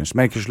med Kvikk Lunsj,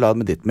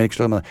 melkesjokolade med ditt,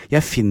 melkesjokolade med det.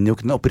 Jeg finner jo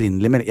ikke den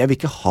opprinnelige jeg vil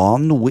ikke ha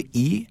noe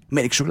i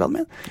melkesjokoladen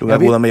min. Jo, det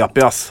er god den med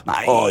Jappi, ass.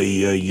 Nei,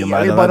 jeg vil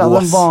bare ha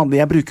den vanlige.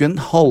 Jeg bruker en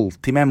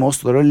halvtime, jeg må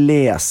stå der og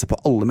lese på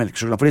alle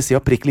melkesjokolade, for de ser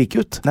jo prikk like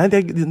ut. Nei,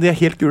 de er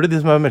helt gule, de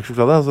som har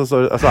melkesjokolade.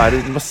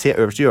 Du må se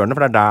øverst i hjørnet,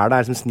 for det er der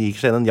det som sniker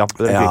seg inn en Japp,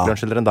 eller en Kvikk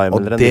Lunsj, eller en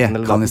Diamond, eller en Litten,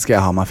 eller det skal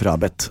jeg ha meg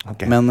frabedt.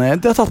 Men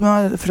det har tatt med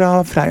meg fra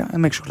Freia, en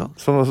melkesjokolade.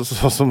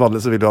 Som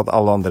vanlig så vil du at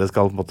alle andre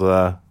skal på en måte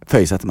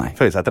føye seg til meg.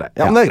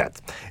 Ja, men det er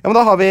greit. Ja, men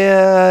da har vi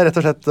rett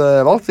og slett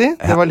valgt,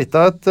 Det var litt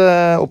av et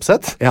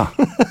oppsett.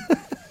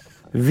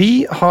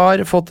 Vi har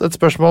fått et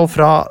spørsmål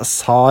fra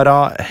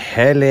Sara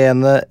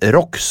Helene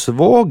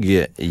Roksvåg,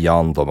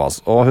 Jan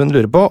Thomas, og hun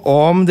lurer på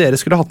om dere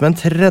skulle hatt med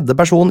en tredje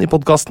person i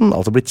podcasten,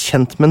 altså blitt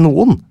kjent med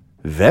noen.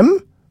 Hvem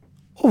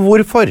og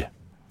hvorfor?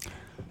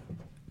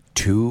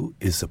 2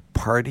 is a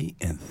party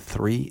and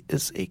 3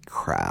 is a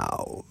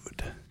crowd.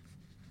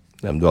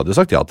 Ja, men du hadde jo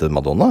sagt ja til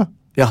Madonna.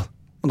 Ja,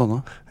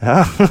 Madonna.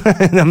 Ja,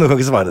 men du kan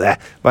ikke svare det.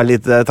 Bare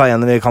litt, ta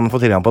igjen vi kan få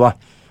tilgang på da.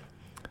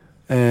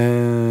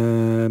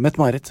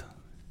 Mette-Marit.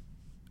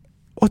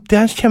 Det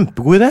er en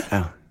kjempegod idé.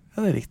 Ja,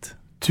 det er riktig.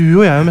 Du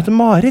og jeg og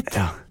Mette-Marit.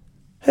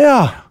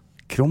 Ja.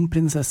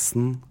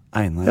 Kronprinsessen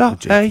Einar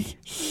og jeg er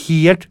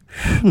helt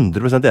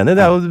 100% enig.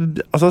 Det er jo,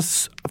 altså,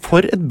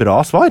 for et bra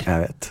svar.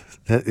 Jeg vet.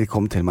 Det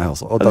kom til meg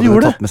også. Og da hadde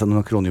du tatt med seg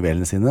noen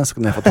kronjuvelene sine, så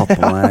kunne jeg få tatt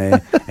på meg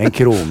en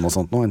krone og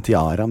sånt, en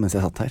tiara mens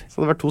jeg satt her. Så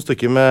det hadde vært 2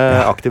 stykker med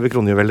aktive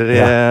kronjuveler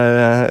i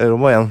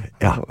rommet,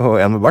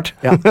 og en med bart.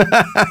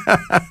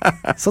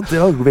 Så det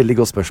var et veldig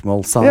godt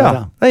spørsmål,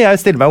 Sara. Jeg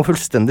stiller meg jo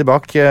fullstendig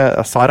bak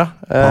Sara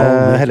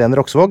Helene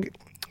Roksvåg.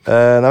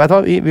 Nei, vet du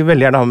hva, vi vil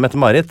veldig gjerne ha med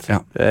Mette-Marit,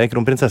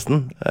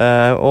 kronprinsessen,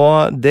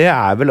 og det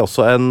er vel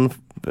også en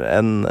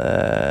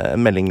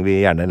melding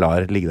vi gjerne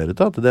lar ligge der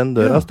ute, at den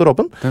døra står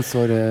åpen. Den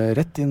står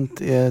rett inn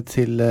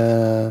til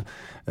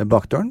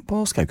bakdøren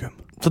på Skaugum.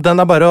 Så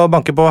den er bare å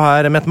banke på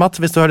her, Mette-Matt,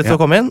 hvis du har lyst til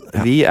å komme inn.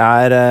 Vi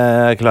er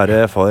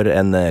klare for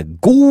en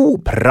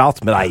god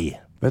prat med deg.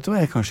 Vet du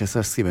hva, kanskje jeg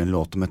skal skrive en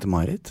låt om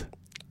Mette-Marit?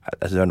 Jeg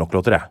synes det er nok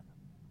låter, jeg.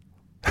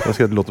 Du har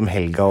skrevet låt om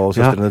Helga og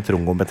søstrene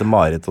Trung og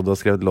Mette-Marit, og du har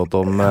skrevet låt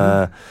om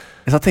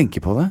Jeg skal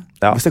tenke på det,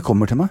 hvis det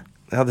kommer til meg.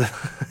 Ja, det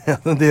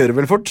gjør det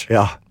vel fort.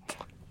 Ja.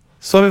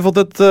 Så har vi fått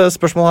et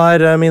spørsmål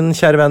her, min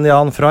kjære venn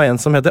Jan, fra en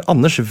som heter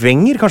Anders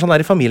Wenger. Kanskje han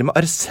er i familie med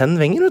Arsène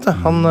Wenger, vet du.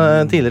 Han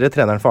tidligere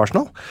treneren for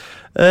Arsenal.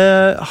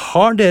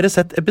 Har dere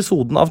sett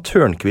episoden av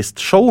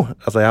Tørnquist-show?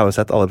 Altså, jeg har jo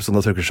sett alle episodene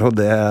av Tørnquist-show,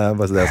 det er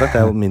bare så det jeg har sagt.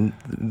 Det er jo min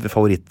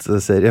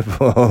favorittserie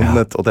på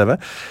nett og TV.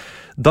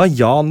 Da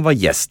Jan var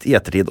gjest i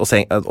ettertid og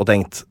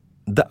tenkt,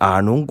 det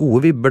er noen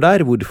gode vibber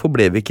der, hvorfor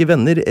ble vi ikke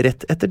venner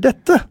rett etter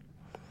dette?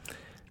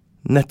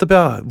 Nettopp,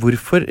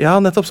 hvorfor? Ja,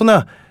 nettopp sånn,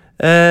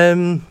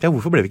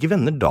 hvorfor ble vi ikke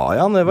venner da,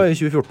 Jan? Det var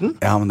jo 2014.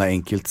 Ja, men det er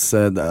enkelt,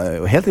 det er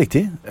jo helt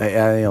riktig.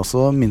 Jeg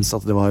også minns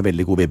at det var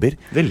veldig gode vibber.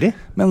 Veldig.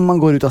 Men man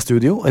går ut av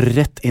studio,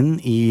 rett inn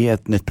i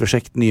et nytt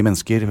prosjekt, nye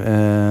mennesker,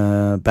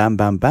 bam,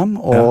 bam, bam.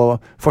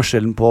 Og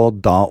forskjellen på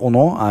da og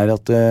nå er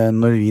at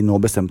når vi nå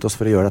bestemte oss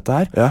for å gjøre dette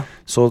her,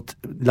 så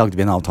lagde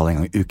vi en avtale en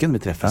gang i uken.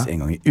 Vi treffes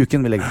en gang i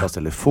uken, vi legger på oss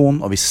telefon,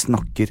 og vi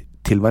snakker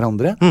til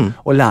hverandre,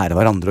 og lærer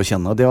hverandre å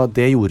kjenne. Og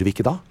det gjorde vi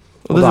ikke da.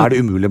 Og da er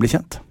det umulig å bli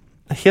kjent.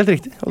 Helt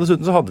riktig. Og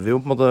dessuten så hadde vi jo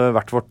på en måte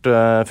hvert vårt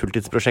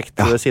fulltidsprosjekt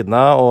ved siden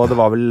av, og det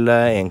var vel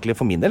egentlig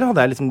for min del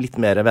hadde jeg liksom litt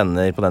mer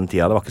venner på den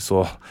tida. Det var ikke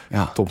så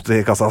tomt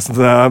i kassa som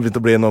det har begynt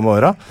å bli nå med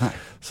åra.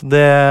 Så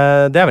det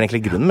er vel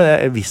egentlig grunnen.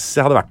 Men hvis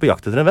jeg hadde vært på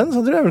jakt etter en venn, så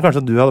tror jeg vel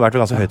kanskje at du hadde vært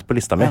ganske høyt på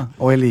lista mi.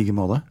 Og i like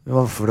måte.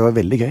 For det var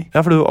veldig gøy. Ja,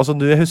 for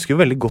jeg husker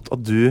jo veldig godt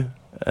at du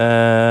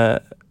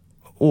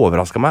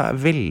overrasket meg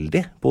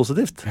veldig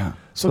positivt. Ja,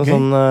 så gøy.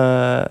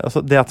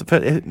 Sånn, det at,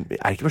 for jeg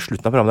er ikke på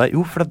slutten av programmet der.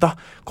 Jo, for da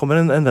kommer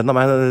en venn av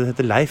meg, det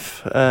heter Leif,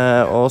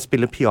 og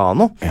spiller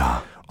piano. Ja.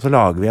 Og så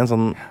lager vi en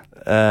sånn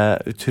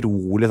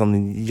utrolig sånn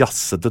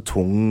jazzete,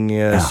 tung,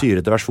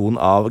 syrete versjon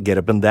av Get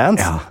Up and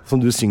Dance, som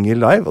du synger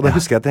live. Og da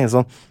husker jeg at jeg tenkte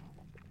sånn,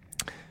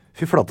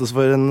 fy flattes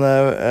for en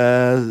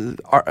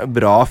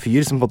bra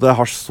fyr som på en måte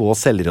har så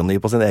selvironi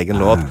på sin egen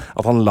låt,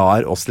 at han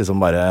lar oss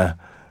liksom bare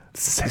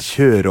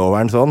kjøre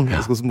over den sånn.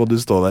 Så må du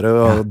stå der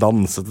og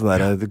danse til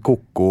den der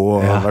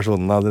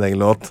koko-versjonen av din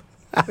egen låt.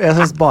 Jeg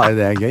synes bare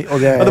det er gøy.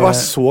 Og det var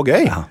så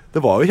gøy.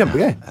 Det var jo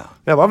kjempegøy.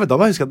 Da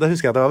husker jeg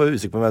at jeg var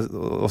usikker på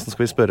hvordan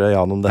skal vi spørre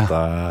Jan om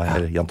dette,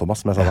 eller Jan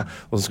Thomas, som jeg sa da.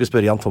 Hvordan skal vi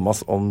spørre Jan Thomas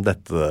om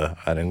dette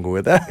er en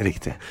god idé?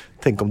 Riktig.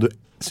 Tenk om du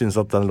synes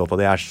at den låta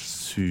di er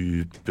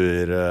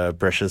super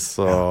precious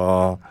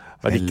og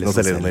var ikke noe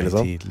selvironi,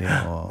 liksom.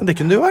 Men det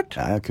kunne det jo vært.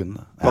 Ja, jeg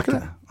kunne. Var ikke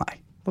det? Nei.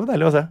 Det var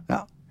deilig å se.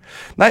 Ja.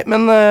 Nei,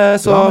 men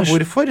så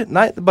hvorfor?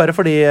 Nei, bare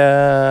fordi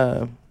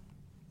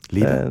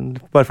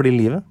livet. Bare fordi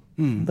livet.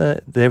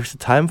 There's a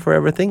time for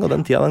everything, og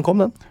den tida den kom,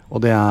 den.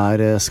 Og det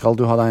er, skal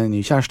du ha deg en ny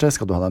kjæreste,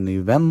 skal du ha deg en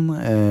ny venn,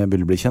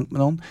 vil du bli kjent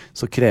med noen,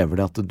 så krever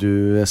det at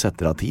du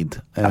setter av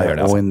tid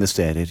og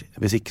investerer.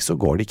 Hvis ikke så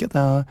går det ikke,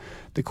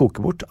 det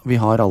koker bort.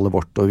 Vi har alle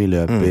vårt, og vi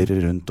løper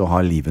rundt og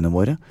har livene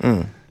våre.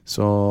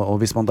 Så, og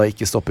hvis man da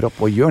ikke stopper opp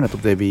og gjør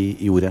nettopp det vi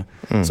gjorde,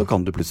 så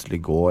kan du plutselig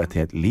gå et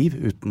helt liv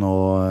uten å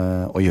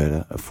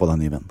få deg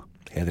en ny venn.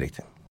 Helt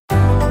riktig.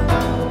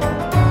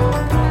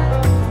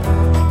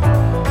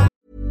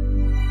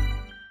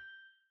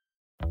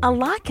 A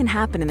lot can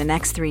happen in the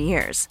next 3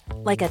 years.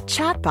 Like a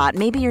chatbot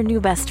may be your new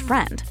best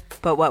friend.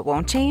 But what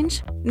won't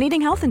change?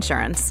 Needing health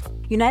insurance.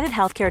 United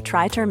Healthcare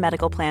Tri-Term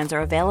Medical Plans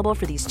are available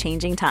for these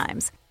changing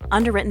times.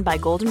 Underwritten by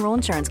Golden Rule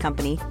Insurance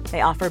Company,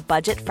 they offer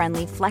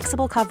budget-friendly,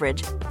 flexible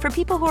coverage for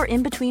people who are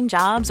in between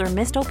jobs or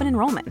missed open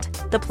enrollment.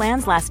 The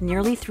plans last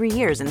nearly 3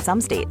 years in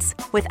some states,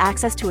 with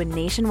access to a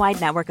nationwide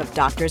network of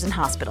doctors and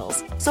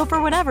hospitals. So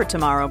for whatever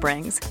tomorrow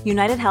brings,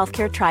 United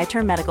Healthcare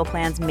Tri-Term Medical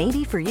Plans may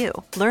be for you.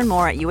 Learn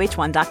more at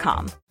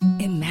uh1.com.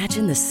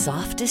 Imagine the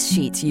softest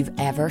sheets you've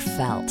ever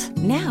felt.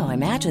 Now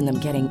imagine them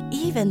getting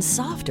even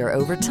softer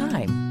over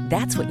time.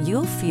 That's what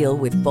you'll feel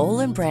with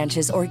Boll &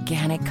 Branch's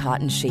organic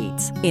cotton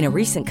sheets. In a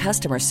recent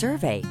customer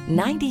survey,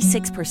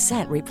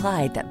 96%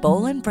 replied that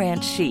Boll &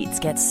 Branch sheets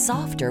get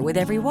softer with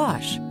every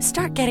wash.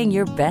 Start getting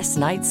your best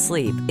night's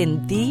sleep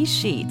in these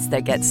sheets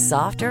that get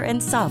softer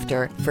and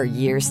softer for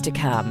years to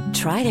come.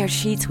 Try their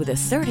sheets with a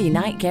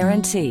 30-night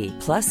guarantee.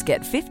 Plus,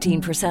 get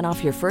 15%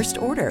 off your first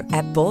order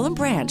at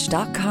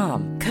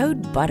bollandbranch.com.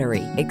 Code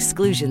BUTTERY.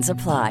 Exclusions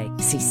apply.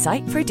 See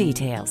site for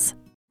details.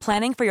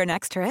 Planning for your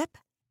next trip?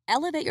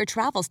 Elevate your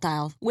travel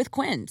style with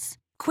Quince.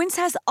 Quince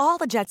has all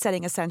the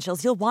jet-setting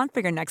essentials you'll want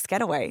for your next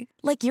getaway,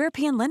 like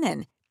European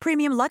linen,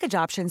 premium luggage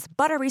options,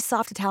 buttery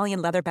soft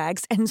Italian leather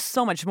bags, and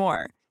so much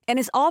more. And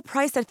is all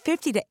priced at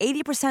 50 to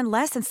 80%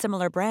 less than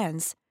similar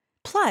brands.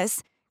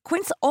 Plus,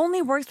 Quince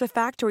only works with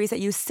factories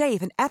that use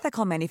safe and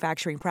ethical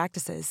manufacturing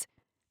practices.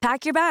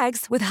 Pack your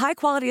bags with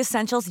high-quality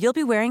essentials you'll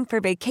be wearing for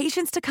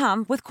vacations to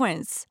come with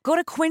Quince. Go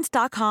to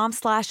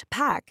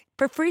quince.com/pack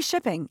for free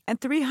shipping and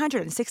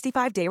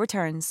 365-day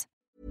returns.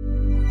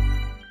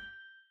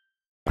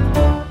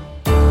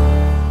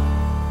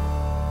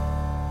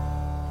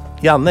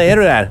 Janne, är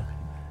du där?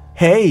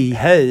 Hej!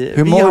 Hej!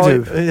 Hur mår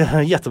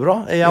du?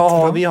 Jättebra.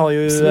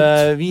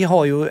 Vi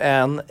har ju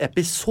en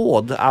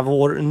episod av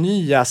vår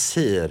nya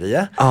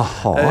serie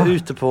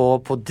ute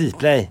på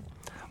Dplay.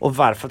 Och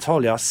varför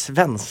talar jag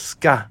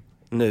svenska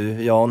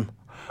nu, Jan?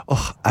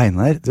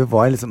 Einar, det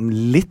var liksom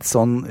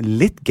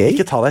litt gay.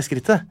 Ikke ta deg i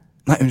skrittet.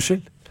 Nei,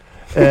 unnskyld.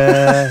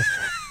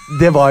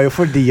 Det var jo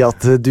fordi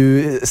at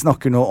du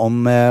snakker nå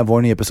om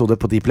vår nye episode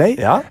på Dplay.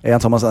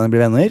 Jan Thomas og Anne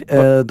blir venner.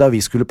 Da vi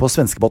skulle på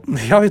Svenskebåten.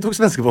 Ja, vi tok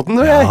Svenskebåten,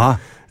 du og jeg.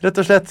 Rett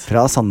og slett.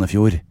 Fra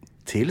Sandefjord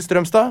til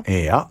Strømstad.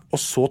 Ja. Og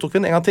så tok vi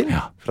den en gang til.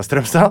 Fra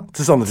Strømstad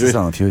til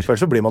Sandefjord.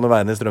 Først så blir man jo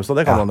værende i Strømstad.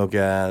 Det kan man jo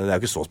ikke. Det er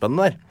jo ikke så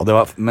spennende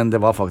der. Men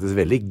det var faktisk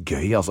veldig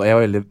gøy. Altså,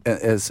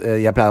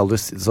 jeg pleier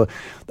aldri så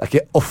det er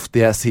ikke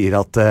ofte jeg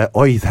sier at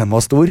oi, den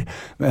var stor.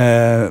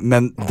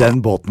 Men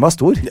den båten var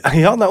stor.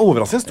 Ja, det er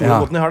overraskende stor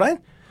båten jeg har der.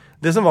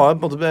 Det som var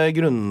på en måte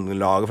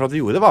grunnlaget for at vi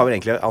gjorde det, var jo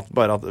egentlig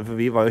at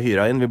vi var jo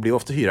hyret inn. Vi blir jo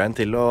ofte hyret inn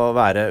til å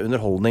være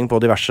underholdning på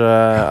diverse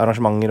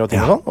arrangementer og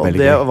ting og sånn. Og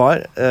det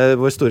var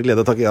vår store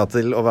glede å takke ja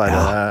til å være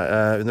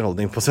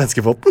underholdning på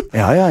Svenskebåten.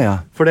 Ja.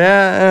 For det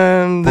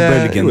på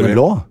Bølgen den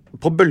blå?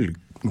 På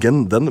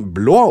Bølgen den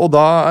blå, og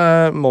da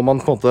må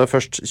man på en måte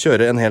først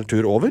kjøre en hel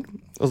tur over.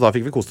 Og så da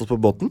fikk vi kost oss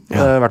på båten,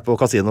 vært på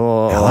kasino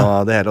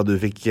og det hele, og du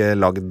fikk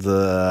lagd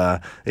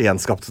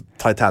gjenskapt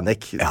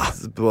Titanic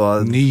på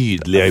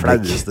nydelig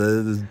øyeblikk. Flaueste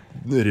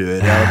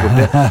røret jeg var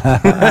borti.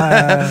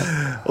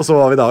 Og så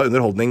var vi da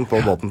underholdning på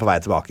båten på vei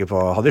tilbake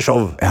hadde vi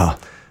show.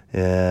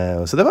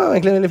 Så det var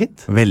egentlig veldig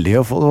fint. Veldig,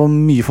 det var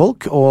mye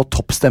folk og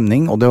topp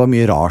stemning, og det var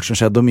mye rart som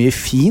skjedde, og mye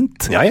fint.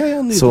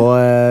 Så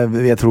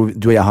jeg tror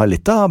du og jeg har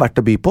litt av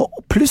vært å by på.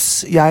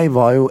 Pluss, jeg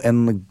var jo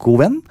en god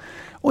venn,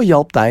 og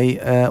hjalp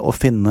deg å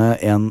finne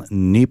en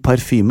ny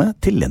parfyme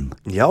til Linn.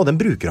 Ja, og den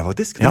bruker jeg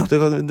faktisk. Den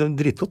lukter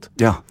dritgodt.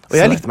 Ja, og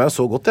jeg likte meg jo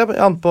så godt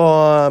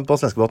på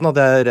svenskebåten at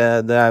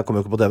det kom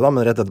jo ikke på TV da,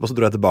 men rett etterpå så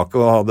dro jeg tilbake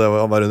og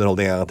var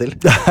underholdning en gang til.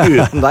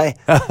 Uten deg.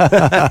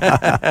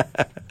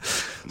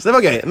 Så det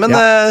var gøy. Men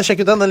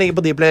sjekk ut den ligger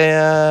på Dplay,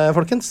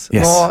 folkens.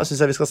 Yes. Nå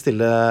synes jeg vi skal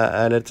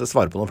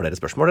svare på noen flere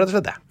spørsmål, rett og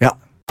slett det. Ja.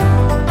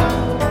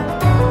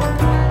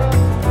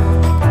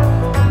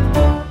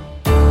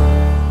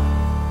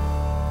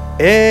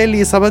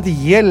 Elisabeth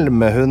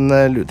Hjelm,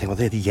 tenk hva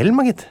det heter Hjelm,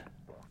 gitt.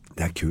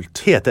 Det er kult.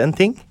 Hete en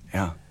ting.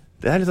 Ja.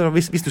 Det er litt sånn,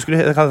 hvis du skulle,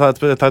 kan jeg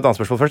ta et annet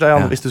spørsmål først?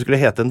 Hvis du skulle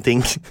hete en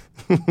ting,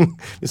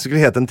 hvis du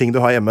skulle hete en ting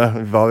du har hjemme,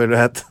 hva ville du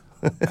hete?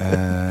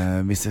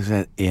 Hvis jeg skulle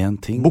hete en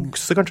ting...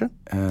 Bukse, kanskje?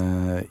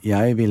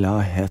 Jeg ville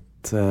ha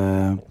hett...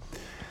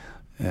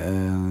 det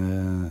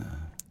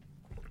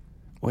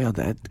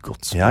er et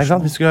godt spørsmål. Ja, ikke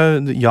sant? Hvis du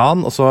skulle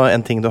Jan, og så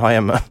en ting du har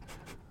hjemme.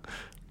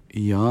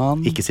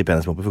 Jan... Ikke si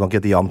penispumpe, for du kan ikke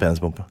hete Jan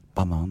Penispumpe.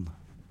 Banan.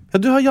 Ja,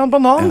 du har Jan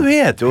Banan, du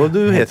heter jo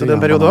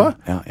den periode også.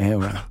 Ja, jeg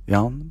gjør det.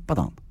 Jan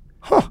Banan.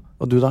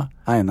 Og du da?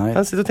 Einar?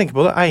 Jeg sitter og tenker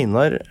på det.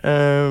 Einar, hva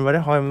er det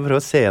jeg har? Jeg må prøve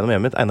å se gjennom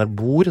hjemmet mitt. Einar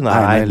Bor.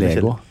 Einar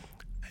Lego.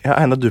 Ja,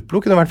 Einar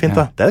Duplo kunne vært fint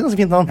da. Det er et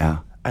ganske fint navn.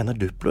 Ja. Einar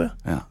Duplo,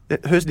 Det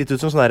høres litt ut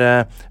som sånn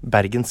der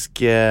bergensk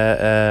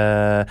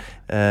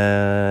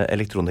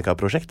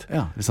elektronikaprosjekt.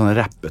 Ja, litt sånn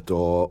rappet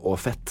og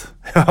fett.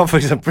 Ja, for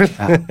eksempel.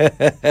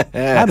 Det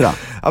er bra.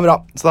 Ja,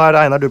 bra. Så da er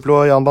det Einar Duplo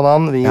og Jan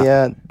Banan.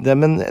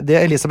 Men det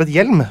er Elisabeth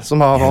Hjelm,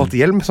 som har valgt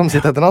Hjelm som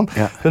sitt etternavn.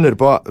 Hun lurer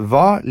på,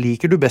 hva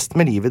liker du best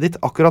med livet ditt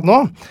akkurat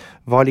nå?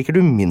 Hva liker du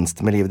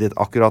minst med livet ditt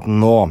akkurat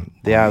nå?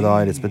 Det er jo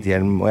da Elisabeth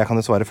Hjelm, og jeg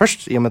kan jo svare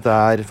først, i og med at det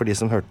er for de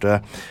som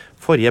hørte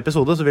forrige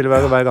episode, så vil det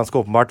være ganske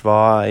åpenbart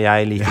hva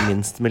jeg liker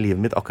minst med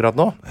livet mitt akkurat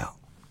nå.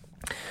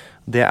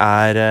 Det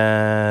er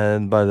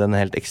bare den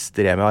helt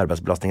ekstreme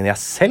arbeidsbelastningen jeg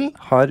selv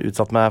har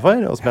utsatt meg for,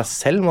 og som jeg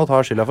selv må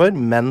ta skylda for,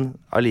 men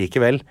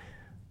allikevel,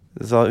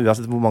 så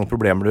uansett hvor mange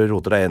problemer du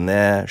roter deg inn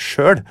i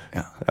selv,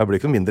 jeg blir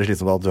ikke noe mindre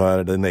slitsomt at du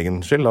har din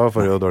egen skyld, da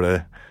får du jo dårlig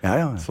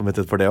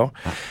samvittighet for det også.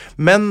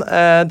 Men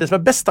det som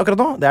er best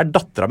akkurat nå, det er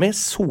datteren min,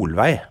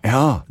 Solveig.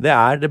 Det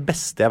er det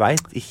beste jeg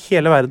vet i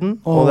hele verden,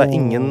 og det er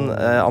ingen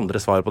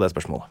andre svar på det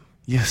spørsmålet.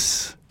 Yes.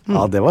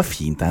 Ja, det var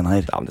fint, Einar.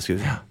 Ja, men det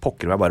skulle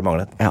pokker meg bare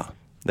manglet.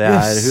 Hun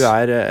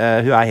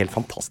er helt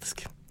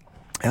fantastisk.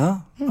 Ja,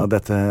 og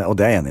det er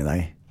jeg enig i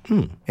deg.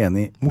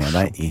 Enig med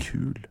deg i.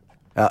 Kul.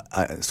 Ja,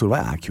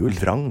 Solveig er kul.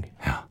 Vrang.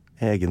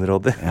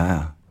 Egenrådig.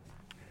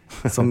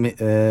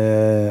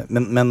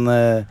 Men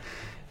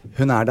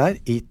hun er der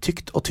i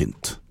tykt og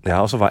tynt.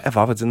 Ja, og så jeg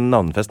var faktisk i en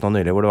navnefest nå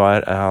nylig, hvor det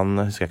var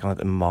husker jeg ikke han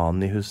heter,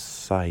 Mani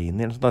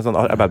Hussaini, eller sånn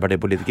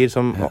arbeiderpartipolitiker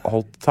som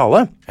holdt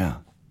tale.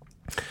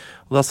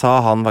 Og da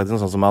sa han faktisk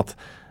noe sånn som at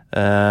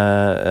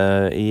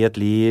i et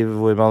liv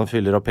hvor man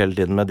fyller opp hele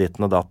tiden med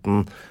ditten og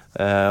datten,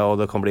 og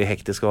det kan bli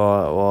hektisk,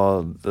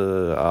 og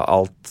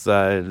alt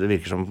det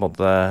virker som på en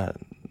måte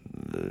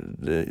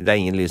det er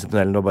ingen lys i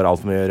tunnelen, og bare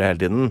alt for mye å gjøre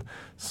hele tiden,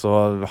 så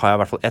har jeg i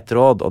hvert fall ett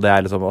råd, og det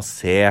er liksom å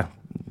se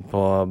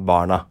på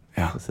barna.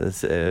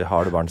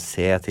 Har du barn,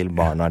 se til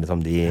barna,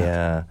 liksom de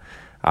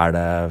er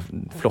det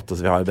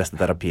flotteste vi har, beste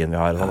terapien vi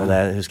har, og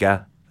det husker jeg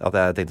at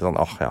jeg tenkte sånn,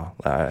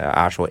 jeg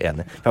er så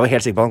enig. Jeg var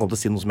helt sikker på at han kom til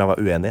å si noe som jeg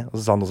var uenig i, og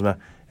så sa han noe som nei,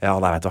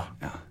 vet du.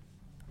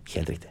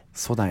 Helt riktig.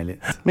 Så deilig.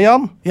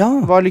 Men Jan,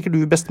 hva liker du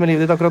best med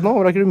livet ditt akkurat nå?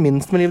 Hva liker du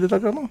minst med livet ditt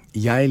akkurat nå?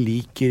 Jeg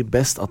liker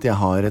best at jeg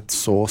har et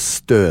så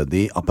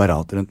stødig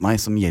apparat rundt meg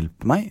som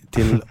hjelper meg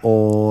til å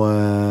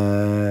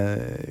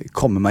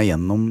komme meg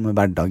gjennom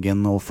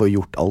hverdagen og få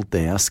gjort alt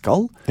det jeg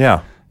skal.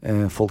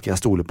 Folk jeg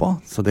stoler på,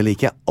 så det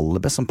liker jeg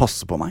aller best som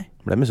passer på meg.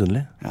 Ble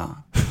misunnelig. Ja,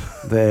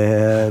 det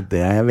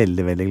er jeg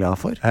veldig, veldig glad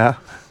for.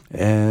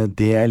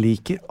 Det jeg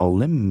liker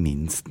aller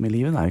minst med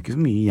livet, det er jo ikke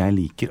så mye jeg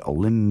liker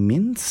aller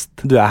minst.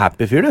 Du er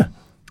happy fyr, du?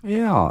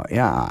 Ja,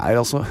 jeg er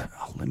altså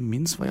aller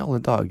minst, hva i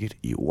alle dager?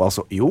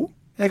 Jo,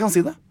 jeg kan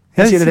si det.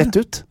 Jeg sier det rett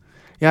ut.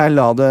 Jeg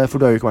la det,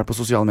 for du har jo ikke vært på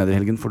sosiale medier i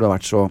helgen, for du har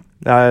vært så...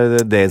 Jeg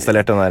har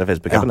deinstallert den der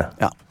Facebook-appen,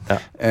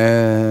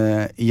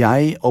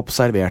 jeg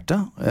observerte,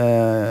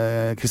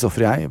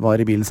 Kristoffer og jeg var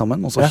i bilen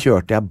sammen, og så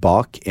kjørte jeg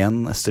bak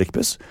en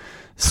strykkbuss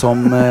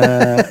som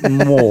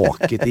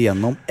måket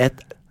igjennom et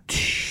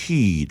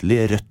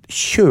tydelig rødt,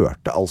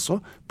 kjørte altså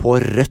på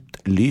rødt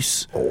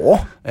lys,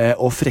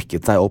 og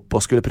frekket seg opp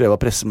og skulle prøve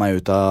å presse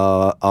meg ut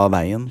av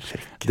veien.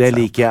 Det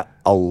liker jeg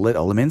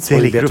aller minst.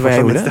 Vet du hva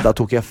jeg gjorde? Da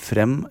tok jeg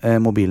frem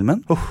mobilen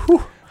min,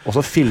 og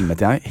så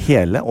filmet jeg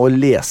hele og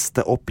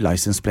leste opp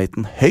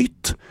license-platen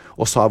høyt,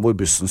 og sa hvor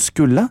bussen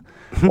skulle,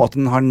 og at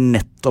den har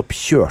nettopp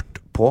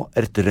kjørt på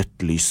et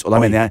rødt lys. Og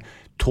da mener jeg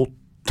totalt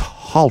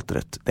totalt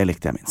rødt. Det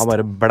likte jeg minst. Han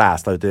bare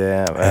blæsta ut i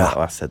jeg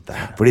har sett det.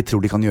 For de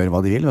tror de kan gjøre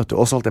hva de vil, vet du.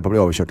 Og så holdt jeg på å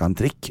bli overkjørt av en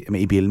trikk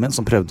i bilen min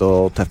som prøvde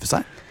å tøffe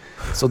seg.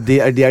 Så de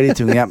er de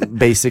tingene jeg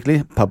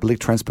basically, public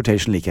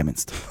transportation liker jeg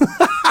minst.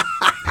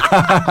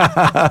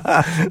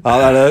 Ja,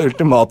 det er det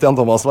ultimate Jan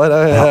Thomas-svar. Det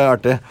er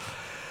artig.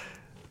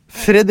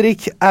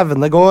 Fredrik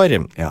Evnegård.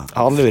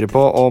 Han lurer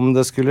på om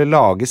det skulle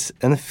lages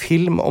en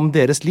film om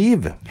deres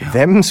liv.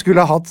 Hvem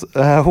skulle hatt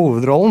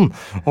hovedrollen,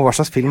 og hva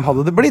slags film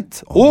hadde det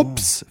blitt?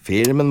 Ops!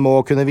 Filmen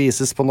må kunne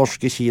vises på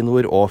norske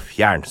kinoer og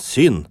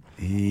fjernsyn.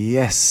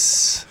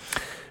 Yes.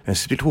 Hun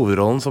spilte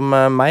hovedrollen som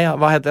meg.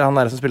 Hva heter han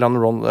der som spiller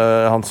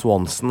han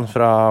Swanson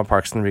fra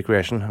Parks and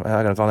Recreation? Jeg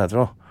har glemt hva han heter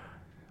nå.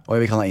 Og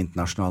vi kan ha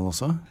internasjonal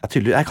også?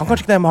 Jeg kan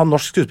kanskje ikke det, men ha en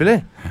norsk skuespiller.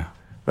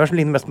 Hvem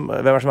er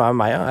det som er med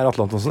meg? Er det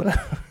Atle Antonsen, eller?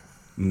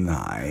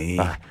 Nei,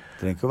 det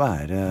trenger ikke å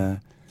være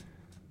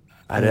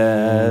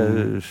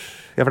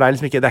Ja, for det er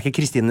liksom ikke. Det er ikke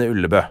Kristine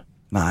Ullebø.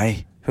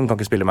 Nei. Hun kan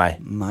ikke spille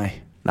meg. Nei.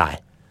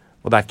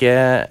 Og det er ikke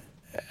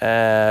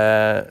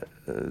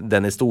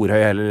Dennis Storhøy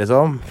heller,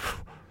 liksom.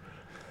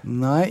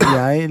 Nei,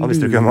 jeg Han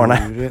visste du ikke hvem var,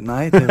 nei?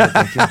 Nei, det vet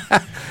jeg ikke.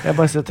 Jeg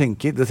bare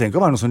tenker, det trenger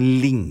ikke å være noe som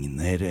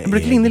ligner. Det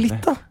burde ikke ligne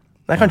litt, da.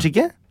 Nei, kanskje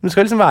ikke. Du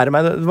skal liksom være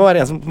meg. Det må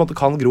være en som på en måte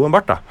kan gro en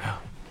bart, da.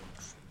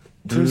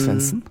 Truls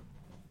Svendsen?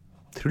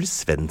 Truls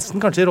Svendsen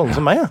kanskje i rollen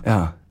som meg, ja.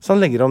 Så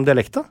han legger om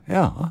dialekta.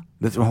 Ja,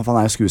 han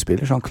er jo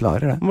skuespiller, så han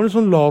klarer det. Det var litt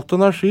sånn lat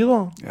energi, da.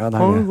 Ja, det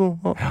er det.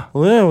 Og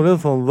det er jo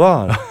litt sånn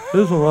der.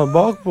 Litt sånn der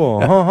bakpå.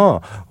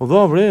 Og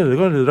da blir det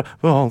kanskje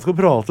for han skal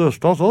prate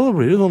østlands, så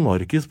blir det sånn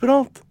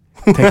narkisprat.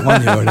 Tenk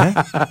man gjør det.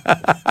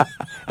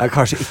 Jeg er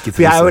kanskje ikke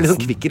For jeg er jo litt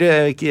sånn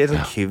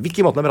kvikk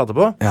i måten jeg prater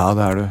på. Ja,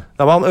 det er du.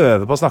 Da må han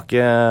øve på å snakke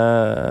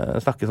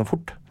sånn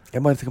fort.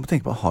 Jeg bare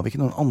tenker på, har vi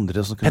ikke noen andre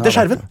som kunne Petter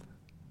Skjerven.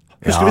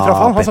 Husker vi traff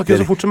han? Han snakker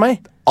jo så fort som meg.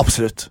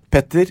 Absolutt.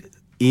 Petter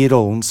i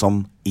rollen som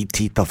E.T.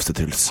 Tafse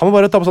Truls. Han må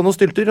bare ta på seg noen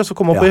stylter og så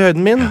komme opp i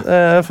høyden min.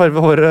 Farve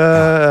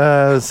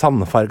håret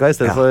sandfarga i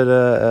stedet for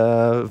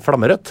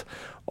flammerødt.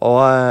 Og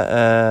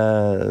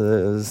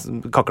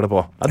kakle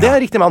på. Ja, det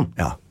er riktig mann.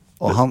 Ja.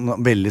 Og han er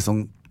veldig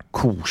sånn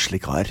koselig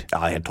kar.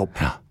 Ja, helt topp.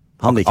 Ja.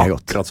 Han liker jeg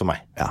godt. Akkurat som meg.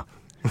 Ja.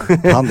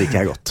 Han liker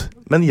jeg godt.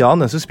 Men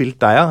Jan, den som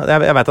spilte deg, ja.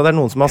 Jeg vet at det er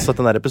noen som har sett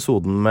den der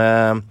episoden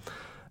med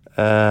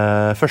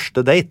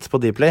første date på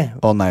Dplay.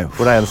 Nei.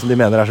 Hvor det er en som de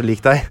mener er så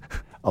lik deg.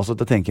 Altså,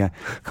 da tenker jeg,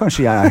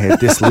 kanskje jeg er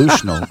helt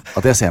disillusional.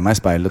 At jeg ser meg i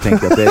speilet og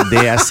tenker at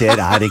det jeg ser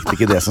er egentlig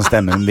ikke det som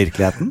stemmer med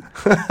virkeligheten.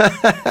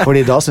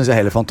 Fordi da synes jeg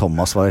heller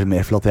Fantomas var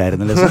mer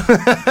flatterende, liksom.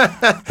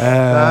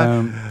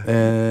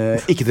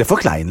 Ikke til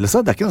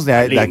forkleinelse. Det er ikke noe sånn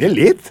jeg... Ligner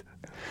litt?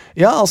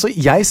 Ja, altså,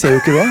 jeg ser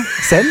jo ikke det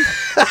selv.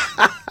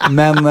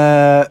 Men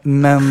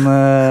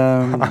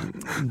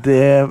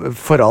det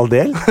for all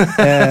del.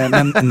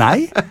 Men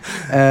nei.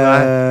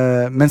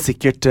 Men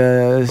sikkert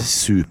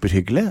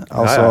superhyggelig.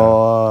 Altså,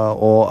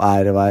 og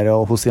ære være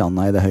og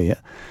Hosianna i det høye.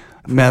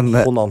 Men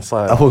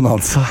Honanza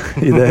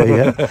i det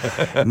høye.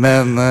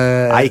 Men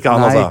nei, ikke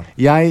han, altså.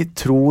 Jeg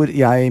tror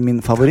min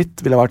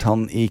favoritt ville vært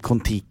han i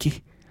Kon-Tiki.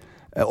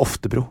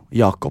 Oftebro.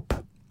 Jakob.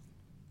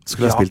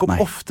 Jakob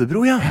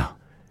Oftebro, ja.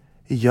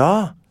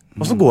 Ja.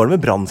 Hvordan går det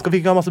med brannskader?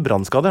 Fikk han masse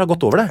brannskader? Har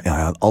gått over det?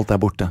 Ja, alt er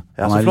borte.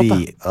 Ja, han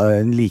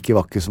er like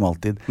vakker som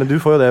alltid. Men du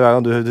får jo det hver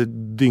gang du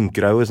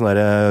dynker deg jo i sånn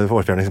der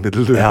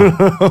forfjerningsmiddel. Ja,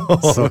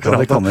 så kan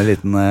det komme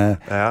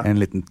en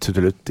liten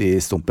tuttelutt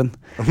i stumpen.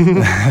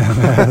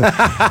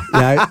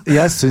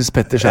 jeg synes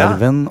Petter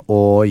Skjerven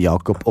og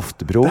Jakob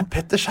Oftebro... Det er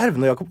Petter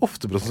Skjerven og Jakob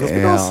Oftebro som skal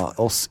spille oss. Ja,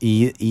 oss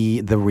i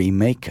the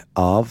remake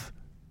av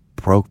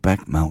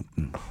Brokeback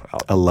Mountain.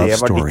 A Love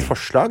Story. Det var ditt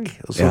forslag,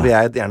 og så vil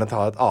jeg gjerne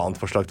ta et annet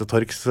forslag til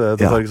Torgs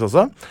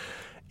også.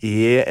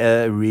 I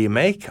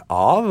remake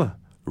av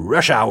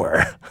Rush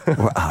Hour.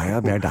 Ja,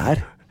 vi er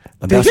der.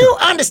 Do you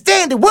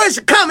understand the words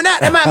are coming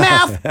out of my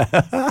mouth?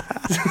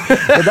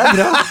 Det er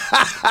bra.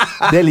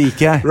 Det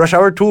liker jeg. Rush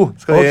Hour 2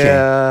 skal vi...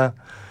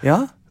 Ja.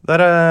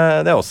 Det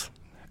er oss.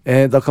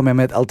 Da kommer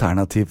jeg med et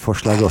alternativt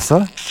forslag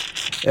også.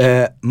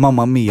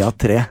 Mamma Mia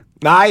 3.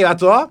 Nei, vet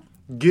du hva?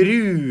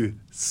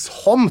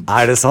 Grusomt.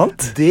 Er det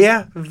sant? Det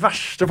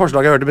verste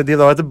forslaget jeg hørte med de,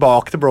 da var jeg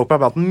tilbake til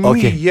Brokeback Mountain.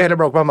 Mye heller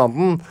Brokeback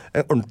Mountain.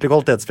 En ordentlig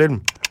kvalitetsfilm.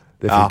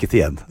 Det fikk jeg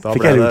igjen. Da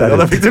fikk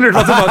du lurt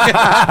deg tilbake.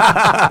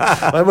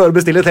 Da er det bare å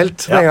bestille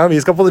telt med en gang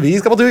vi skal på tur.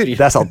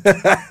 Det er sant.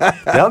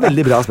 Det er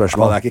veldig bra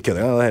spørsmål. Det er ikke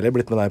kødding. Jeg hadde heller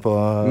blitt med deg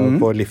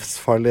på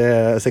livsfarlig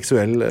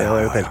seksuell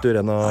telttur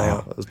enn å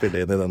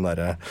spille inn i den der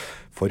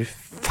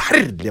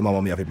forferdelige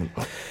Mamma Mia-filmen.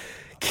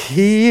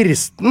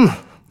 Kirsten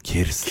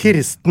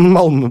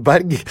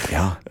Malmberg.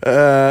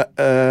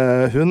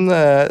 Hun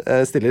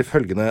stiller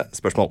følgende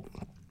spørsmål.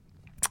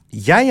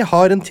 Jeg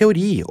har en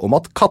teori om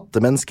at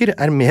kattemennesker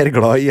er mer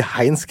glad i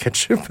Heinz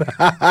ketchup,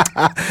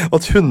 og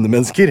at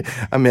hundemennesker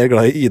er mer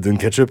glad i Idun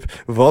ketchup.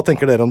 Hva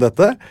tenker dere om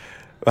dette?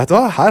 Vet du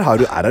hva? Her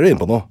er du inne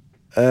på noe.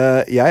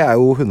 Jeg er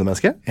jo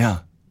hundemenneske.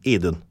 Ja.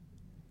 Idun.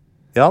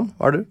 Jan,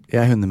 hva er du?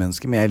 Jeg er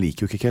hundemenneske, men jeg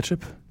liker jo ikke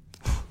ketchup.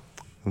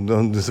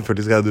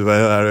 Selvfølgelig skal du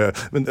være...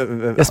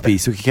 Jeg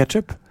spiser jo ikke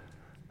ketchup.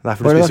 Nei,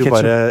 for du spiser jo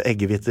bare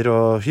eggehviter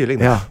og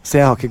kylling. Ja,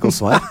 så jeg har ikke godt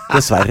svar.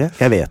 Dessverre.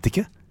 Jeg vet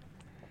ikke.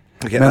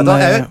 Ok, men da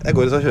jeg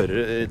går og hører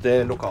ut det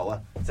lokale.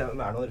 Se om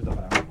det noen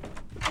utenfor her.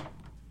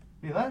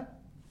 Line,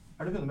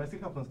 du hundemenneske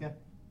eller kattemenneske?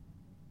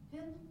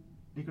 Hund.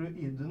 Liker du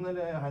Idun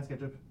eller Heinz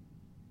Ketchup?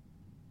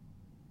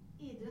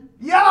 Idun.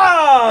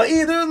 Ja!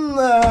 Idun.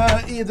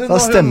 Da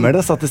stemmer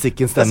det,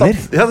 statistikken stemmer.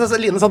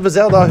 Line satt på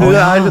siden, da hun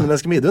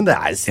hundemenneske med Idun. Det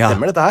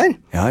stemmer dette her.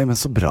 Ja, men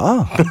så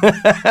bra.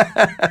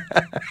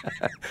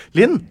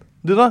 Linn,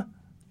 du da?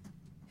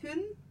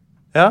 Hund.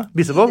 Ja,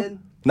 Bisseboll?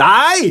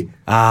 Nei!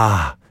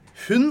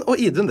 Hund og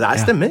Idun, det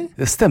stemmer.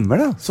 Det stemmer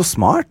da, så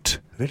smart.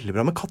 Veldig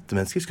bra med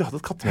kattemennesker. Skulle hatt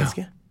et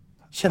kattemenneske.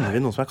 Kjenner vi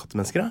noen som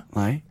kattemennesker da?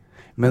 Nei,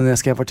 men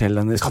skal jeg fortelle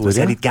en historie?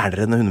 Kattemennesker er litt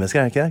gærere enn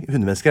hundemennesker, ikke det?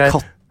 Hundemennesker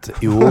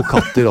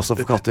katter også,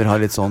 for katter har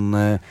litt sånn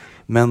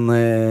men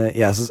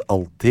jeg synes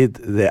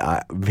alltid det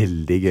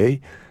veldig gøy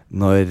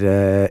når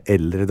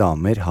eldre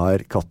damer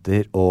har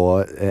katter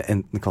og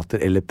enten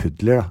katter eller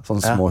pudler da,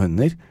 sånne små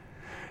hunder.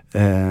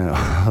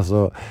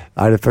 Altså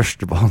det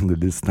første på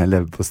handlelisten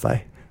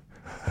leverpostei.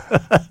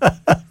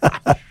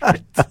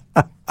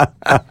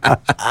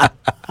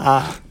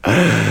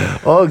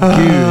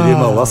 Guri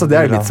malla, så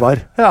det mitt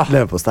svar.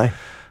 Leverpostei.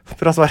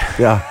 Bra svar.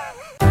 Ja.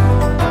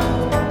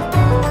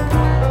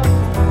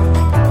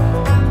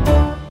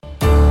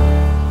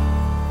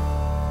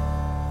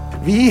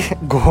 Vi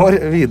går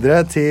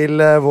videre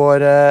til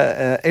vår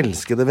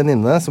elskede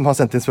venninne som har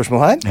sendt inn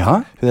spørsmål her. Ja.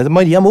 Hun heter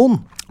Maria Moen.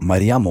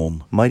 Maria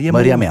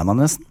Mena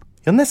nesten.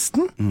 Ja,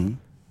 nesten.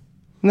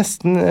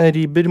 Nesten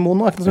Ribermoen,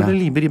 ikke noe sånn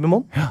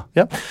Ribermoen?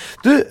 Ja.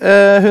 Du,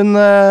 hun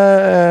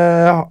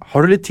har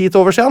du litt tid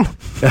til overs igjen?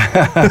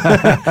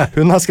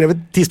 Hun har skrevet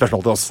 10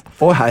 spørsmål til oss.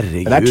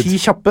 Herregud. Det 10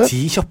 kjappe.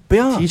 10 kjappe,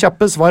 ja. 10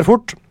 kjappe, svar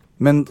fort.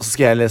 Men så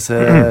skal jeg lese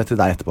til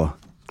deg etterpå.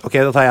 Ok,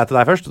 da tar jeg til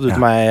deg først, og du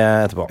til meg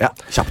etterpå. Ja,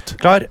 kjapt.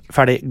 Klar,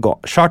 ferdig, gå.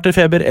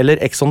 Charterfeber eller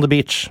Ex on the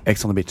Beach?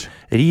 Ex on the Beach.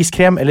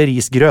 Riskrem eller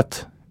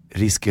risgrøt?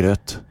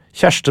 Risgrøt.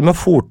 Kjæreste med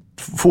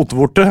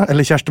fotvorte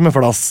eller kjæreste med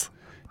flass?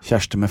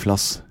 Kjæreste med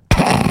flass.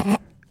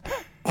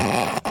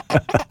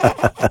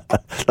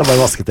 Da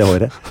bare vasket jeg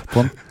håret på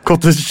den.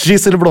 Cottage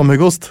cheese eller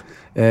blåmuggost?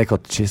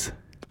 Cottage cheese.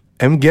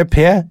 MGP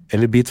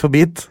eller Bit for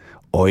bit?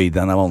 Oi,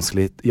 den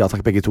vanskelig. Ja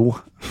takk, begge to.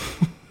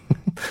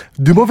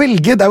 Du må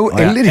velge, det jo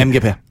eller.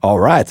 MGP.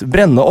 Alright,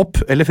 brenne opp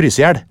eller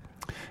fryse ihjel?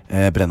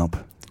 Brenne opp.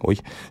 Oi.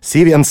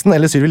 Siv Jensen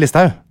eller Sylvi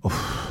Listhaug?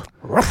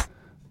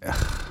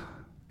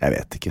 Jeg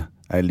vet ikke.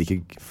 Jeg liker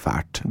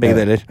fælt. Begge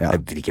deler.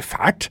 Jeg liker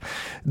fælt.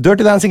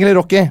 Dirty Dancing eller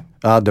Rocky?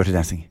 Ja, Dirty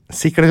Dancing.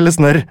 Sikkel eller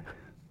snørr?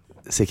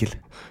 Sikkel.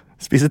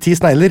 Spise 10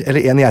 snegler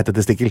eller 1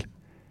 geitetestikkel?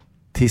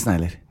 10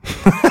 snegler.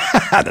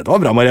 Dette var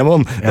bra, Maria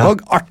Moen. Det var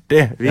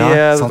artig.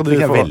 Sant, det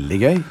er veldig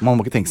gøy. Man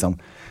må ikke tenke seg om.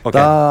 Okay.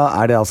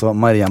 Da det altså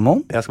Maria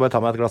Moen. Jeg skal bare ta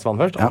meg et glass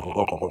vann først.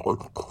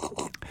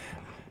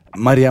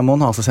 Maria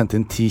Moen har altså sendt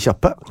inn 10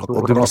 kjappe.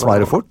 Du må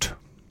svare fort.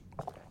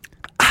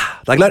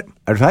 Det klar.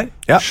 Er du ferdig?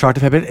 Ja.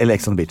 Charterfeber eller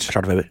Ex on the Beach?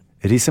 Charterfeber.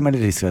 Risem eller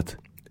risgrøt?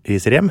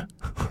 Risrem?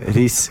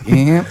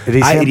 Risrem.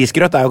 Nei,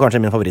 risgrøt jo kanskje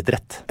min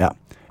favorittrett. Ja.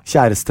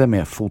 Kjæreste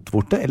med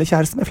fotvorte eller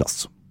kjæreste med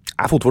flass?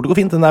 Fotvorte går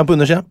fint, den på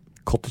undersida.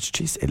 Cottage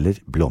cheese eller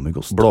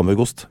blåmuggost?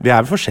 Blåmuggost. Vi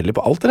vel forskjellige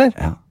på alt, eller?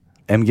 Ja.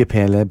 MGP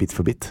eller Bit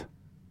for Bit?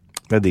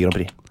 Melodi Grand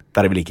Prix.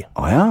 Der vi like.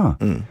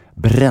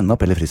 Brenne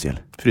opp eller fryse ihjel?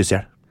 Fryse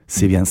ihjel.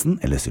 Siv Jensen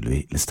eller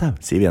Sylvi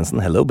Listhaug? Siv Jensen,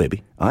 hello baby.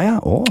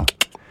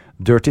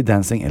 Dirty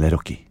Dancing eller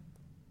Rocky?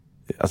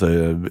 Altså,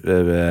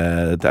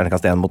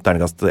 ternekast 1 mot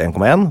ternekast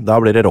 1,1. Da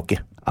blir det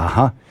Rocky.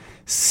 Aha.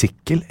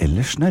 Sikkel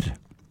eller snørr?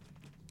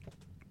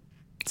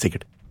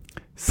 Sikkert.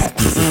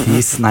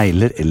 10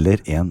 snegler eller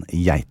 1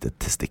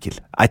 geitetestikkel?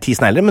 Nei, 10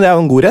 snegler, men det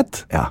jo en god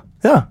rett. Ja.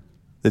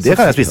 Det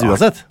kan jeg spise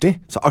uansett.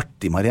 Så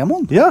artig, Maria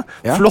Moen. Ja,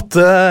 flotte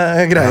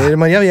greier,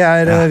 Maria. Vi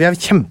er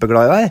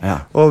kjempeglad i deg. Ja.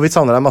 Og vi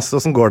savner deg masse.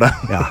 Hvordan går det?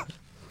 Ja.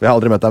 Vi har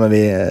aldri møtt deg, men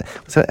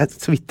så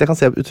vidt jeg kan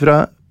se ut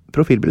fra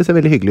profilbildet, ser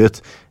veldig hyggelig ut.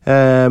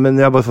 Men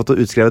vi har bare fått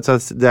det utskrevet, så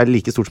det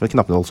like stort som et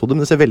knappenålshode,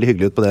 men det ser veldig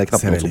hyggelig ut på det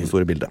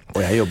knappenålshode-store bildet.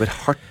 Og jeg jobber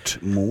hardt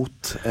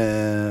mot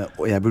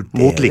og jeg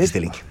vurderer mot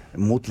likestilling.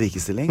 Mot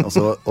likestilling,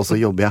 og så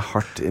jobber jeg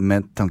hardt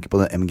med tanke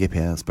på det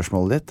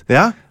MGP-spørsmålet ditt.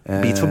 Ja,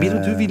 Bit for bit,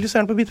 du vil jo se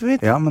den på Bit for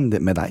bit. Ja, men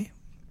med deg.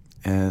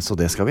 Så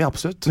det skal vi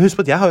absolutt. Men husk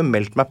på at jeg har jo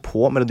meldt meg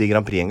på Melodi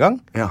Grand Prix en gang.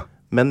 Ja.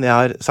 Men jeg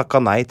har sagt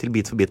nei til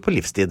Bit for bit på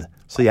livstid.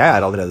 Så jeg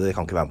allerede, jeg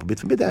kan ikke være med på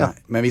Bit for bit. Nei,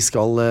 men vi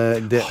skal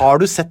Har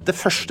du sett det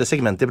første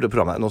segmentet i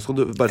programmet? Nå skal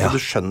du, bare så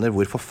du skjønner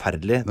hvor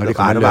forferdelig det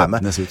å være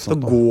med. Så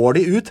går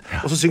de ut,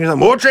 og så synger de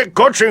sånn og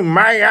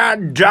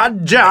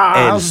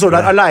så står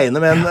der alene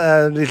med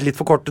en litt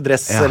for kort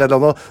dress eller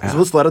noe, og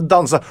så står der og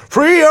danser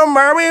Free your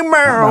Mary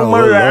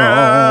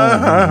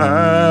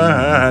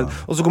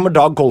og så kommer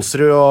Dag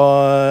Kolsrud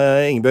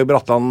og Ingebjørg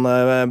Bratland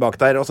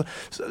bak der, og så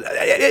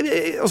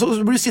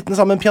blir du sittende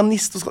sammen med en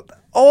pianist og skal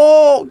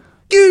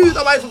Gud,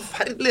 det var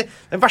forferdelig.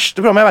 Det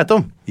verste programmet jeg vet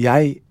om.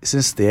 Jeg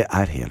synes det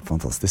helt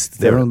fantastisk.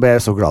 Det ble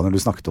jeg så glad når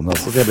du snakket om det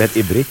også. Det ble helt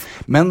ivrig.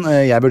 Men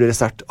jeg burde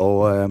sterkt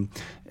å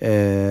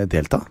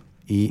delta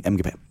i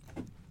MGP.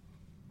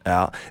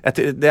 Ja,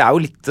 det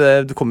jo litt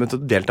du kommer jo til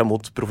å delta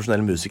mot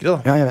profesjonelle musikere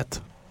da. Ja, jeg vet.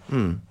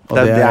 Det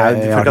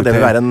føler ikke at det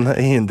vil være en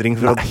hindring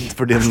for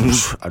din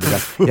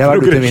Jeg har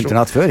vært ute i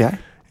vinternatt før, jeg.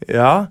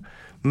 Ja,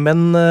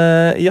 Men,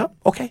 ja,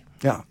 ok.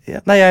 Ja.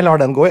 Nei, jeg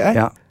lar den gå, jeg.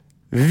 Ja.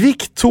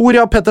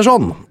 Victoria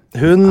Petterson.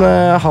 Hun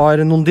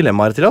har noen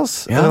dilemmaer til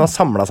oss. Hun har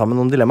samlet sammen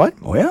noen dilemmaer.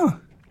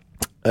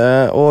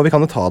 Og vi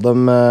kan jo ta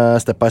dem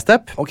step by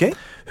step. Ok.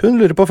 Hun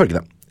lurer på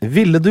følgende.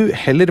 Ville du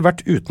heller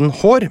vært uten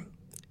hår,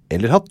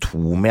 eller ha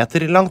 2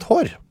 meter langt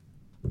hår?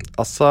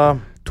 Altså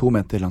 2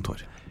 meter langt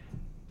hår.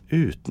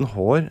 Uten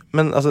hår,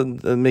 men altså,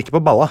 ikke på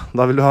balla.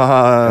 Da vil du ha...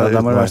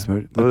 da må det være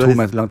smør. 2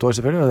 meter langt hår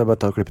selvfølgelig, og det er bare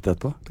å ta og klippe det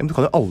etterpå. Men du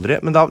kan jo aldri...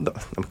 Men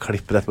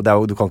klippe det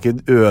etterpå, du kan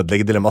ikke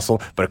ødelegge dilemmaet sånn.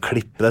 Bare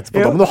klippe det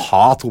etterpå. Da må du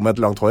ha 2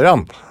 meter langt hår,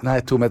 Jan. Nei,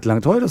 2 meter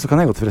langt hår, og så kan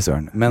jeg gå til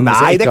frisøren. Men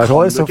hvis jeg ikke har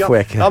hår, så får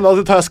jeg ikke... Ja, men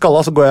da tar jeg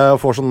skalla, så går jeg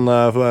og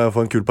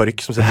får en kul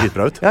parykk som ser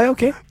dritbra ut. Ja,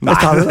 ok. Nei,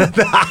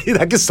 det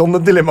er ikke sånn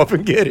et dilemma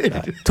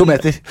fungerer. 2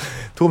 meter.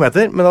 2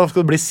 meter, men da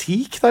skal du bli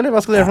syk da, eller hva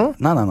skal du gjøre for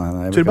noe?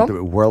 Nei. Turban?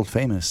 World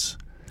famous.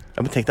 Ja,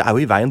 men tenk, det er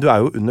jo i veien. Du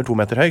er jo under 2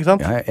 meter høy, ikke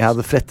sant? Ja, jeg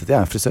hadde flettet, jeg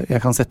er en frisør.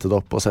 Jeg kan sette det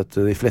opp og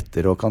sette det i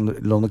fletter, og kan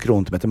låne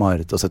kronen til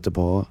Mette-Marit og sette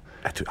på...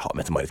 Jeg tror jeg har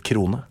Mette-Marit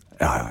krone.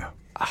 Ja.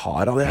 Jeg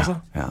har av det, altså.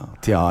 Ja,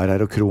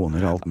 tiarer og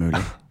kroner og alt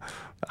mulig.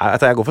 Nei,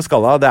 jeg går for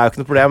skalla. Det er jo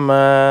ikke noe problem.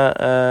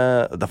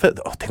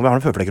 Tenk om jeg har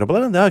en føflekker oppå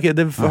der.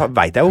 Det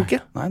vet jeg jo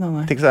ikke. Nei.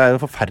 Tenk så er det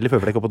en forferdelig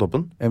føflekk oppå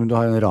toppen. Ja, men du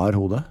har en rar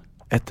hode.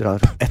 Et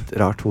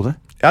rart hode.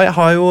 Ja, jeg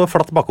har jo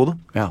flatt bakhode.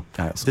 Ja,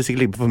 jeg også. Så det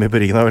sikkert ligger for mye på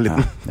ryggen da jeg var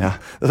liten. Ja.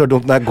 Det er så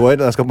dumt når jeg går,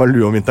 når jeg skal på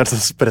lue om vinteren, så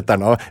spretter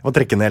den av. Jeg må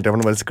trekke den helt over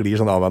når det sklir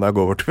sånn av meg når jeg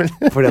går bortover.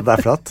 Fordi det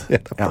er flatt? Ja,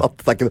 det er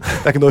flatt. Det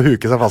er ikke noe å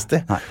huke seg fast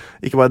i. Nei.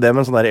 Ikke bare det,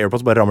 men sånne der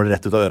AirPods bare ramler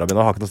rett ut av ørene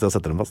mine og har ikke noe sted å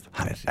sette dem fast.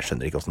 Jeg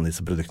skjønner ikke hvordan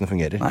disse produktene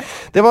fungerer. Nei.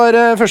 Det var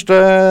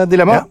første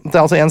dilemma. Ja. Det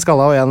er altså en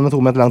skalla og en med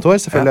 2 meter langt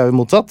hår. Selvfølgelig er vi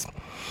motsatt.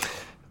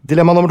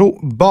 Dilemma nummer 2.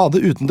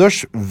 Bade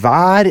utendørs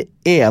hver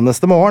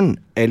eneste morgen,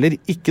 eller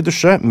ikke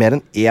dusje mer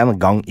enn 1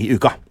 gang i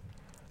uka.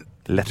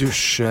 Lett.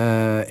 Dusje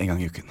 1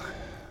 gang i uken.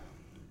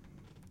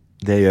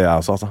 Det gjør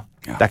jeg også, altså.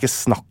 Ja. Det er ikke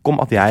snakk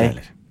om at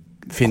jeg...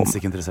 Finnes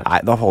ikke interessert.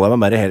 Nei, da holder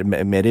jeg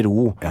meg mer i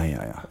ro. Ja.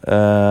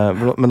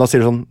 Men da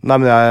sier du sånn,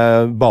 nei, men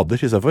jeg bader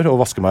i stedet for, og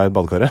vasker meg i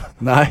badekaret.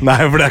 Nei,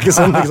 for det er ikke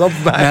sånn, ikke sant?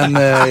 Nei. Men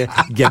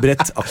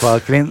Gebret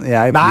Aquaclean,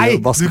 jeg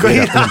vasker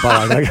hver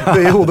dag. Du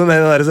gir hodet ned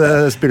i den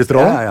der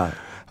spylestrålen.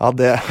 Ja,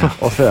 det.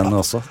 Og fønene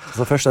også.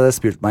 Så først hadde jeg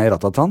spylt meg i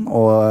ratatan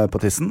og på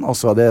tissen, og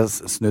så hadde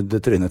jeg snudd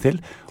trynet til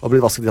og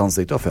blitt vasket i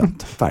ansiktet og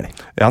fønt. Ferdig.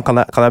 Ja, kan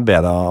jeg be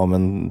deg om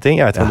en ting?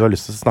 Jeg vet ikke om du har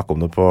lyst til å snakke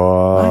om det på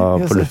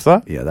lufta?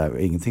 Ja, det er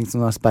jo ingenting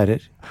som er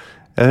sperrer.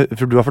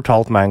 For du har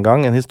fortalt meg en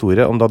gang en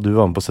historie om da du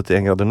var med på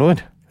 71 grader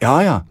nord.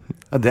 Ja,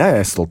 det er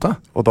jeg stolt av.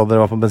 Og da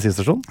dere var på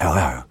bensinstasjon? Ja.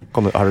 Har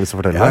du lyst til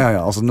å fortelle det?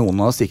 Ja. Altså, noen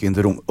av oss gikk inn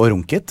og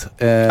runket.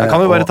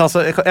 Kan vi bare ta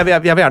så jeg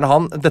vil gjerne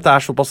ha dette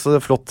er såpass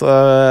flott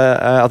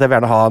at jeg vil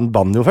gjerne ha en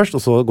banjo først,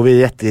 og så går vi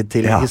rett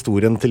til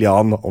historien til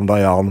Jan om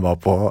da Jan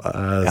var på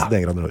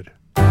 71 grader nord.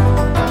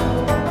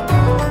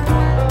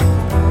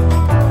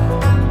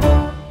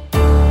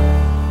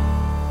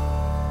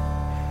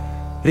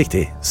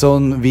 Riktig. Så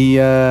vi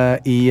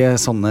i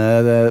sånne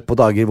på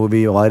dager hvor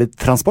vi var i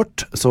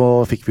transport,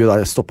 så fikk vi jo da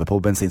stoppe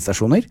på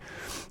bensinstasjoner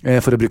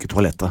for å bruke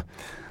toalettet.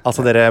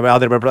 Altså dere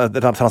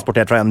ble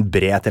transportert fra en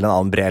bre til en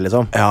annen bre,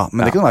 liksom? Ja,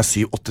 men det kan være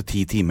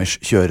 7-8-10 timers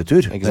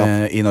kjøretur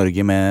i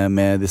Norge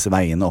med disse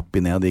veiene opp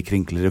i ned i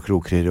krinkler og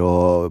krokrer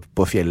og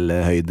på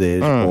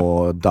fjellhøyder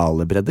og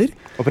dalebredder.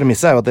 Og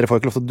premisset er jo at dere får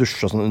ikke lov til å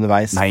dusje og sånn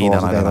underveis. Nei.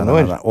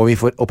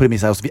 Og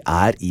premisset er også at vi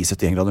er i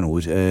 71 grader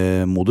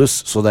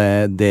nord-modus, så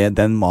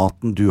den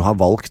maten du har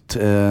valgt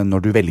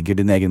når du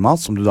velger din egen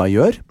mat, som du da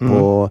gjør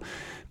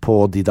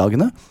på de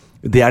dagene,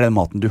 det er den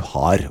maten du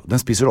har. Den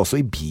spiser du også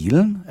i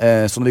bilen.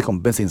 Så når vi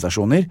kommer på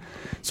bensinstasjoner,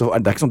 så er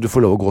det ikke sånn at du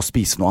får lov å gå og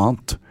spise noe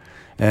annet.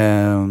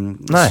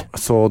 Nei.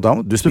 Så da,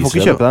 du får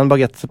ikke kjøpe deg en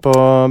baguette på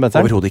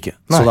benseren? Overhodet ikke.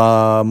 Nei. Så da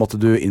måtte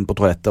du inn på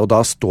toalettet, og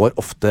da står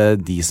ofte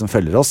de som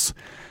følger oss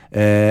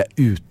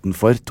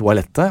utenfor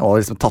toalettet, og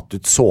har liksom tatt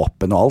ut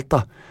såpen og alt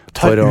da.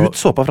 Ut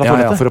såpa fra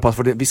toalettet? Ja,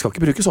 for vi skal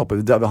ikke bruke såpe.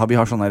 Vi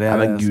har sånn der...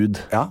 Nei,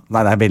 Gud. Ja,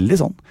 nei, det er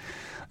veldig sånn.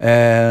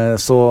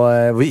 Så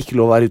vi ikke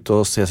lov å være ute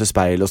og se seg i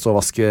speil og stå og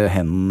vaske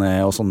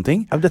hendene og sånne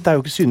ting. Ja, men dette er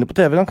jo ikke synlig på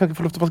TV, han kan ikke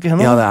få lov til å vaske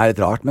hendene. Ja, det er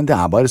litt rart, men det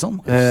er bare sånn.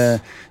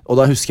 Og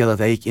da husker jeg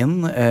at jeg gikk inn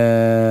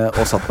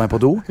og satt meg på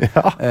do,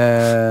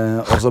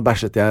 og så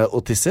bæsjet jeg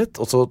og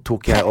tisset, og så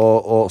tok jeg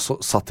og så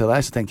satt jeg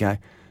der, så tenker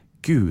jeg,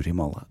 Guri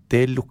malla,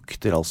 det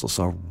lukter altså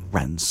så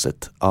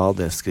rancid av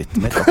det skrittet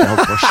mitt at jeg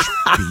holdt på å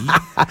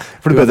spy.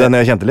 For du bøyde deg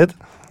ned og kjente litt?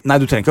 Nei,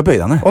 du trenger ikke å bøye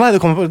deg ned. Nei, du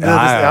kommer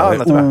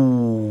på...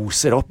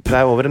 Oser opp. Det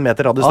er over 1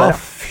 meter radius der,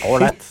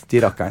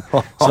 fytti rakkeren.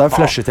 Så da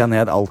flushet jeg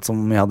ned alt som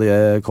jeg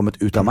hadde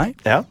kommet ut av meg.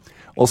 Ja.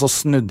 Og så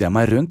snudde jeg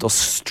meg rundt og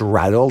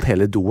straddled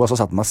hele doet, og så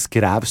satte meg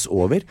skrevs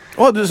over.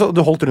 Du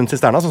holdt rundt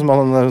sisterna, sånn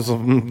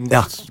som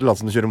la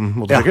som du kjører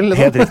motorsykkel? Ja,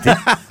 helt riktig.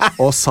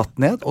 Og satt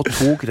ned og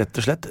tok rett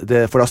og slett,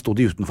 for da stod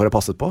de utenfor og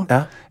passet på.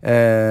 Ja.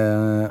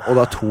 Og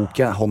da tok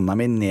jeg hånda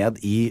mi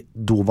ned i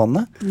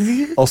dovannet,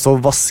 og så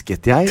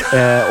vasket jeg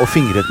og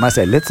fingret meg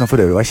selv litt, som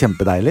for øvrig var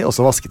kjempedeilig, og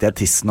så vasket jeg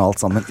tissen og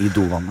alt sammen i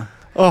dovannet.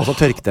 Og så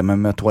tørket jeg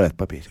med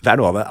toalettpapir. Det er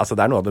noe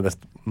av det mest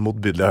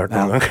motbydelige jeg har hørt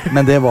noen gang.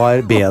 Men det var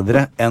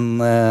bedre enn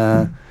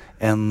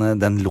enn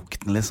den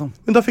lukten, liksom.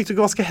 Men da fikk du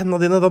ikke vaske hendene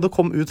dine da du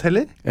kom ut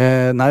heller?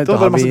 Nei, det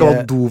var bare masse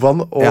galt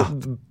dovann og... Ja,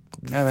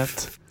 jeg vet.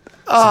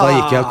 Så da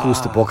gikk jeg og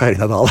koste på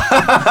Karina Dahl.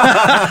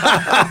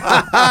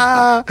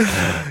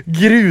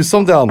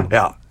 Grusomt, Jan.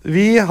 Ja.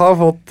 Vi har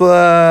fått,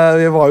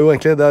 vi var jo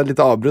egentlig, det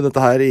litt avbrudd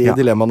dette her i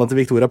dilemmaene til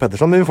Victoria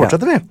Petterson, men vi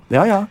fortsetter vi.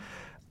 Ja.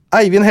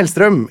 Eivind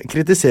Hellstrøm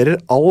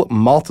kritiserer all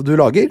mat du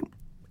lager,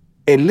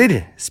 eller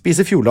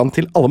spiser Fjordland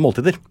til alle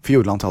måltider.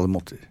 Fjordland til alle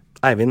måltider.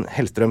 Eivind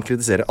Hellstrøm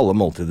kritiserer alle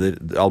måltider,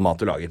 all mat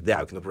du lager. Det er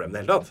jo ikke noe problem i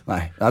det hele tatt.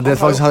 Nei, det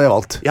faktisk hadde jeg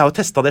valgt. Jeg har jo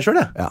testet det selv,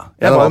 jeg. Ja,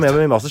 jeg var jo med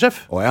i Masterchef.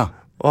 Ja.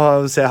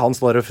 Og se han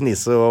slår og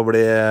fnise og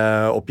bli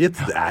oppgitt,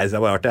 det er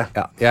bare artig.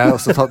 Ja,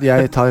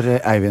 jeg tar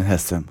Eivind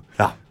Hellstrøm.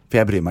 Ja. For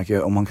jeg bryr meg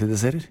ikke om han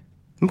kritiserer.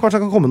 Men kanskje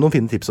han kan komme med noen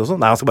fine tips også?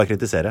 Nei, han skal bare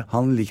kritisere.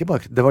 Han liker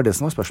bare, det var det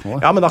som var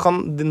spørsmålet. Ja, men da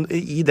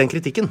i den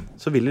kritikken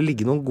så vil det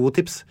ligge noen gode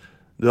tips.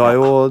 Du har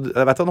jo,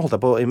 jeg vet nå holdt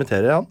jeg på å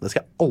imitere han. Det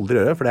skal jeg aldri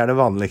gjøre, for det er det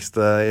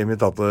vanligste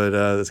imitator.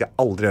 Det skal jeg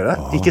aldri gjøre.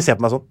 Ikke se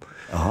på meg sånn.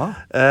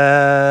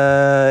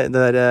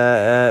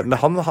 Men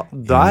han,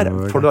 der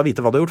får du da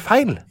vite hva du har gjort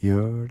feil.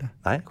 Gjør det.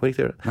 Nei, kan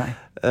ikke gjøre det. Nei.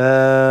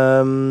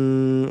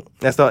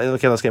 Ok,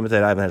 da skal jeg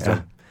imitere Eivind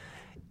Hellstrøm.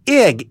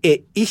 Jeg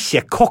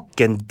ikke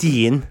kokken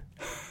din.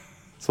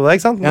 Så det,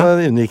 ikke sant? Nå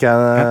unngikk jeg,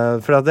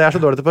 for at jeg er så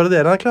dårlig til å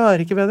parodiere, jeg klarer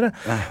ikke bedre.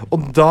 Og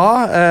da,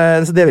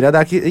 så det vil jeg,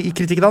 i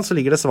kritikken hans så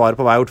ligger det svar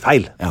på hva jeg har gjort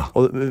feil.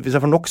 Og hvis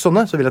jeg får nok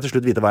sånne, så vil jeg til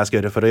slutt vite hva jeg skal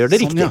gjøre for å gjøre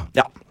det riktig.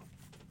 Ja.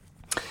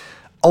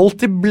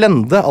 Alltid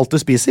blende alt du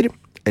spiser,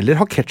 eller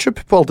ha ketchup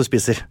på alt du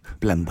spiser.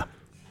 Blende.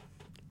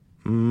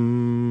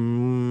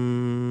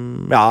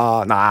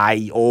 Nei,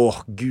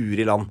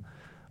 guri land.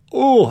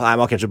 Nei, jeg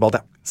må ha ketchup på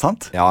alt,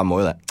 Sant? Ja, jeg må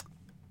jo det.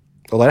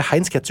 Og da er det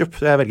Heinz ketchup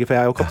jeg velger, for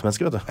jeg er jo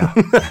kattemenneske, vet du.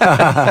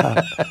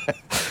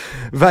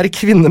 Være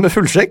kvinne med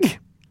fullskjegg,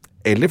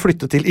 eller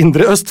flytte til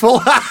Indre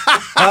Østfold.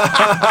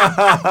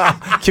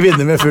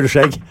 Kvinne med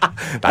fullskjegg.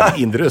 Nei,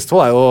 Indre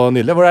Østfold er jo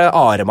nydelig, hvor det er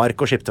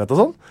Aremark og Skiptvet og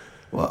sånn.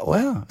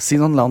 Si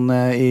noen land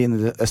i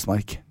Indre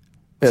Østmark.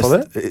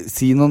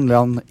 Si noen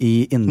land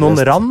i Indre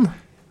Østfold.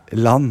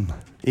 Land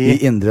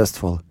i Indre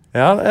Østfold.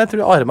 Ja, jeg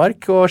tror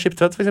Aremark og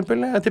Skiptvet for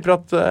eksempel. Jeg tipper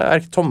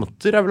at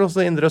Tomter er vel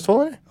også Indre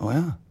Østfold,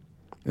 eller?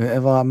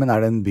 Men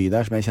er det en by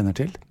der som jeg kjenner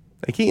til?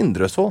 Det er ikke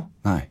Indre Østfold.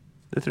 Nei.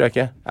 Det tror jeg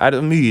ikke.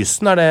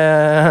 Mysen, er det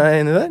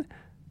inni der?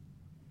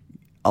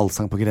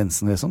 Allsang på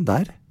grensen, det sånn,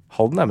 der?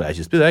 Halden, men det er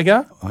kystby, det er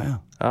ikke?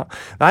 Ja.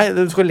 Nei,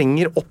 du skal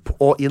lenger opp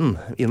og inn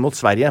mot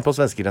Sverige, på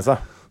svenskegrensa.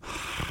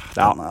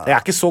 Ja, jeg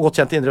er ikke så godt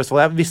kjent i Indre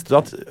Østfold. Jeg visste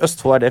at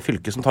Østfold er det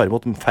fylket som tar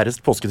imot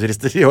færrest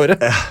påsketurister i året.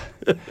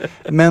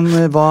 Men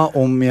hva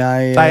om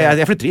jeg... Nei,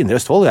 jeg flytter i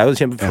Indre Østfold. Jeg er jo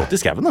kjempeflott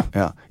i skaven, da.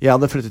 Ja, jeg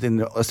hadde flyttet til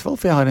Indre Østfold,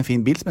 for jeg har en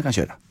fin bil som jeg kan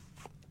kjøre.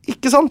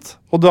 Ikke sant?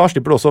 Og da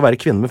slipper du også å være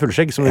kvinne med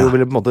fullskjegg, som jo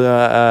ville på en måte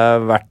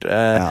vært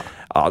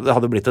det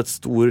hadde blitt det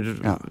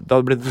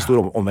hadde blitt en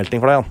stor omveltning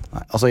for deg, Jan.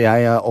 Nei, altså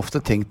jeg har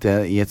ofte tenkt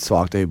det i et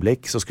svagt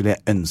øyeblikk, så skulle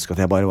jeg ønske at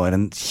jeg bare var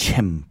en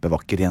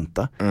kjempevakker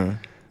jente.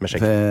 Med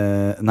skjegg?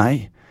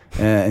 Nei,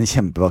 en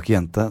kjempevakker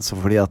jente, så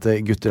fordi at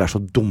gutter er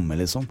så dumme,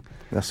 liksom.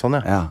 Ja, sånn,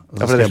 ja.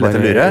 Og så skulle jeg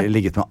bare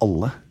ligget med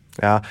alle.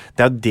 Ja,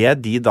 det er jo det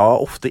de da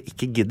ofte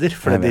ikke gidder,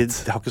 for de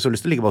har ikke så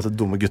lyst til å ligge med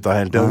dumme gutta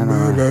hele tiden.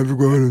 Men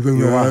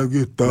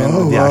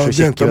de er så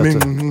kjekke, vet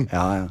du.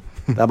 Ja.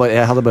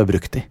 Jeg hadde bare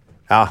brukt de.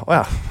 Ja,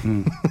 ja,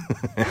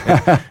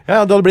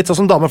 du hadde blitt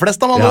sånn som dame flest,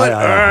 da, man.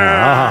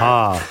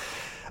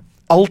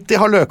 Alltid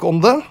ha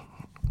løkånde,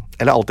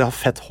 eller alltid ha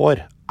fett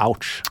hår.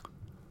 Ouch.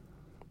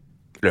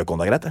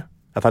 Løkånde er greit, det.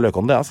 Jeg tar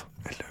løkånde, altså.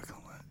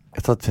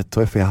 Jeg tar fett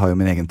hår, for jeg har jo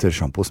min egen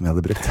tørrshampoo som jeg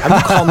hadde brukt.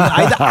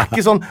 Nei, det er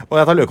ikke sånn. Og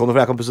jeg tar løkånde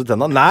for jeg kan pusse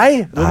tennene.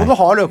 Nei, nå må du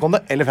ha løkånde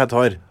eller fett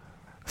hår.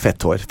 Fett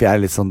hår, for jeg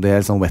er litt sånn, det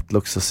er sånn wet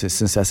look, så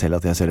synes jeg selv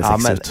at jeg ser litt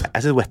sexy ut.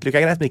 Jeg synes wet look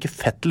er greit, men ikke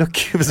fett look,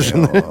 hvis du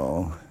skjønner.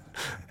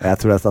 Jeg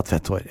tror jeg har tatt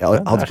fett hår. Jeg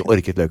hadde ikke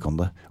orket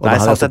løkånde. Nei,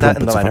 sant, det er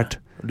enda verre.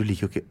 Du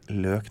liker jo ikke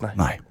løk,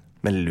 nei.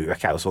 Men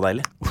løk er jo så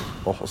deilig.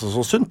 Og så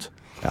sunt.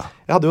 Ja.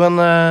 Jeg hadde jo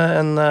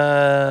en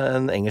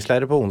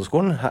engelsklærer på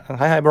ungdomsskolen,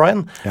 hei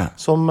Brian,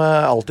 som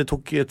alltid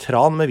tok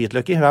tran med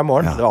hvitløk i hver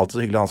morgen. Det var alltid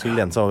så hyggelig, han skulle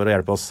lene seg over og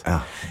hjelpe oss.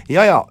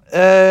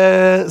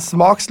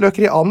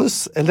 Smaksløker i anus,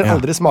 eller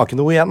aldri smake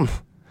noe igjen?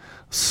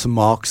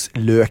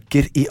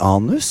 Smaksløker i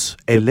anus,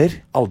 eller?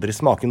 Aldri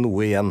smake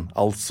noe igjen.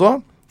 Altså,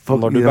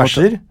 når du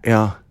bæsjer,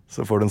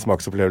 så får du en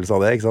smaksopplevelse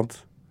av det, ikke sant?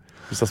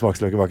 Hvis du har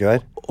smaksløker baki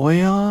der.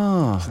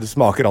 Så du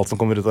smaker alt som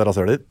kommer ut av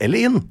rasshølet ditt,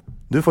 eller inn.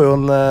 Du får jo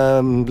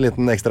en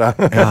liten ekstra.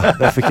 Ja,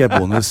 der fikk jeg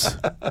bonus.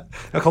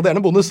 Jeg kaller det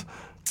gjerne bonus.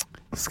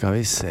 Skal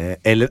vi se.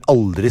 Eller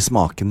aldri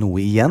smake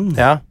noe igjen?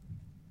 Ja.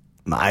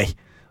 Nei,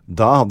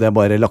 da hadde jeg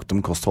bare lagt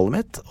om kostholdet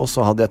mitt, og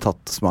så hadde jeg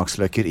tatt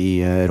smaksløker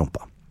i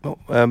rumpa.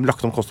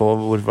 Lagt om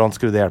kostholdet, hvordan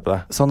skulle det hjelpe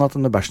deg? Sånn at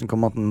når bæsjen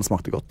kom, at den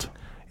smakte godt.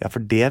 Ja,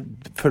 for det,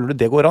 føler du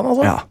det går an,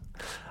 altså? Ja.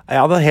 Jeg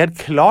hadde helt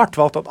klart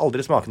valgt at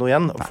aldri smake noe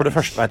igjen. For det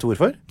første, vet du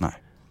hvorfor? Nei.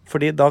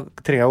 Fordi da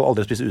trenger jeg jo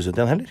aldri spise usunt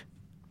igjen heller.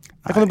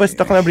 Da kan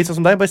jeg bli sånn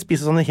som deg, bare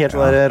spise sånn helt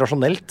sånn der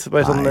rasjonelt.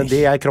 Bare sånn,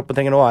 det kroppen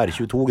trenger nå er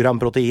 22 gram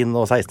protein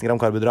og 16 gram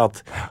karbohydrat.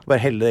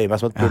 Bare helle det i meg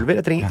som et pulver.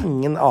 Jeg trenger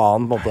ingen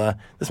annen måte.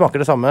 Det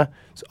smaker det samme.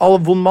 Så all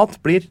vond mat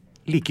blir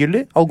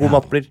likegyldig. All god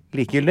mat blir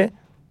likegyldig.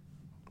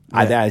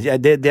 Nei,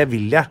 det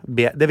vil jeg.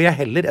 Det vil jeg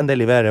heller enn det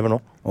livet jeg lever nå.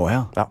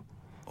 Ja.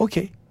 Ok,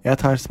 jeg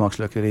tar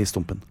smaksløker i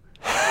stumpen.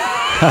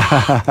 Det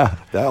har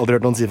jeg aldri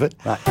hørt noen si før.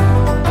 Nei.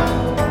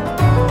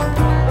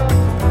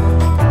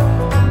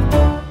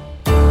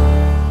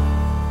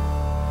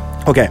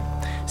 Ok,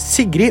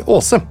 Sigrid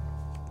Aase.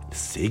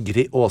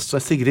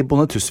 Sigrid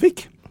Bonde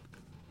Tusvik.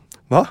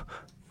 Hva?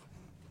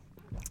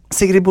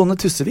 Sigrid Bonde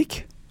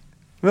Tusvik.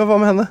 Hva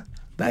med henne?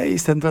 Nei, i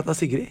stedet for at det er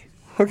Sigrid.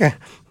 Ok,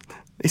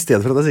 i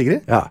stedet for at det er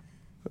Sigrid? Ja.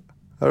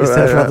 I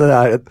stedet for at det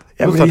er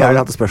jeg vil gjerne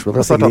hatt et spørsmål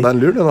fra Sigrid. Du har tatt deg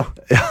en lur, du da.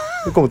 Ja.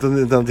 Du har kommet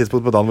til en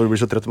tidspunkt på dagen hvor du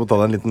blir så trøtt, du må ta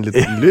deg en liten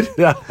lur.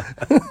 Ja.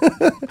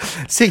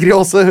 Sigrid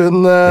Aase,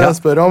 hun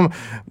spør om,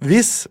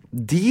 hvis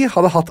de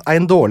hadde hatt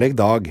en dårlig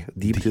dag,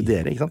 de betyr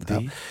dere, ikke sant?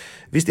 Ja.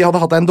 Hvis de hadde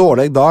hatt en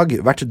dårlig dag,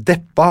 vært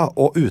deppa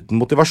og uten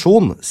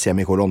motivasjon,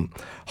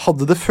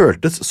 hadde det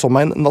føltes som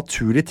en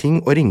naturlig ting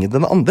å ringe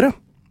den andre?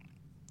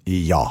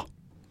 Ja.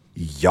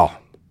 Ja.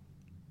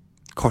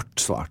 Kort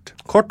svart.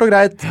 Kort og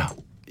greit. Ja.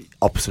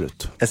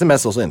 Absolutt.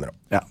 SMS også innrøm.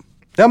 Ja.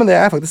 Ja, men det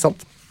er faktisk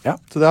sant. Ja.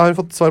 Så det har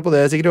fått svar på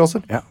det, Sigrid også.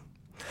 Ja.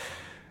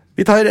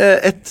 Vi tar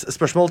et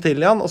spørsmål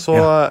til, Jan, og så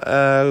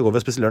går vi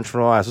og spiser lunsj,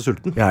 for nå er jeg så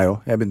sulten. Jeg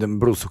også.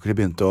 Blodsukkeret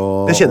begynte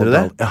å... Det kjenner du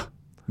det? Ja.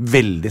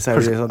 Veldig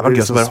seriøst. Det var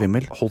gøy å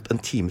bare holdt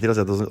en time til å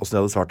se hvordan jeg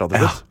hadde svart det.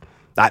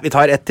 Nei, vi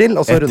tar ett til,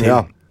 og så runder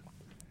jeg.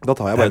 Da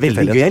tar jeg bare det er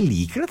veldig gøy, jeg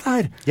liker dette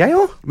her. Jeg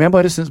også. Men jeg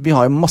bare synes, vi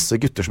har jo masse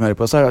gutter som hører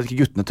på oss, så er det ikke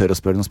guttene tør å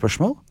spørre noen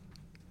spørsmål?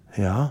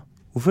 Ja,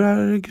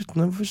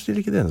 hvorfor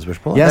stiller ikke denne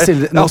spørsmål?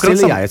 Nå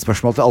stiller jeg et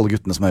spørsmål til alle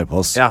guttene som hører på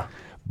oss. Ja.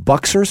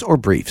 Boxers or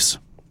briefs?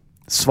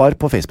 Svar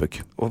på Facebook.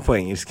 Og på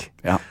engelsk.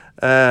 Ja.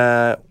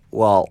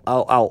 Well,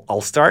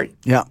 I'll start.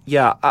 Yeah.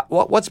 Yeah.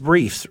 What's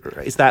briefs?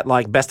 Is that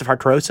like best of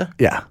Artrosa?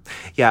 Yeah.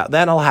 Yeah.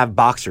 Then I'll have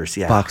boxers.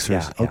 Yeah.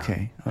 Boxers. Yeah,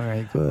 okay. All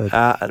right. Good.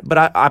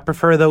 But I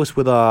prefer those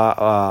with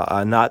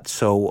a not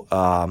so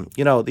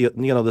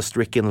the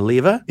stricken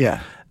lever.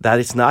 Yeah. That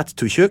it's not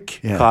too thick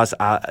because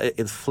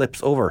it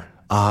flips over.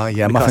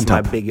 Yeah. Because muffin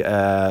top. My big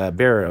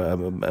bear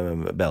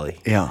belly.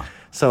 Yeah.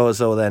 So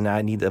then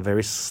I need a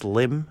very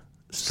slim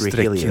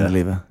stricken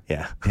lever.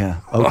 Yeah. Yeah.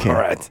 Okay.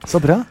 All right. Så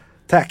bra.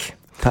 Tack.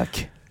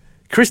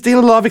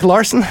 Kristine Larvik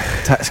Larsen.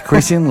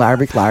 Kristine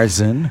Larvik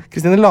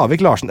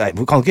Larsen. Nei,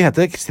 hun kan ikke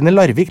hete Kristine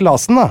Larvik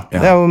Larsen, da. Ja.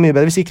 Det er jo mye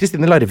bedre. Vi sier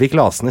Kristine Larvik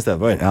Larsen i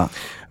stedet for. Ja.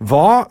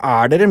 Hva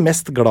er dere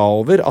mest glad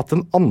over at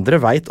den andre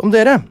vet om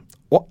dere?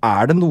 Og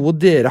er det noe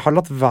dere har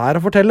latt være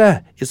å fortelle?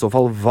 I så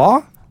fall hva?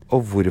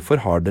 Og hvorfor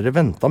har dere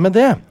ventet med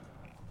det?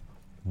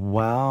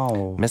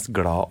 Wow. Mest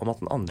glad om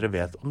at den andre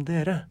vet om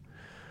dere?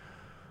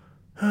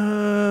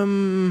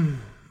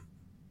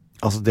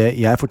 Altså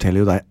jeg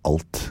forteller jo deg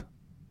alt.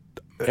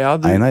 Ja,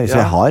 Einar, så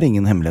jeg har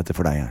ingen hemmeligheter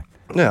for deg her.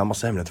 Jeg har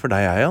masse hemmeligheter for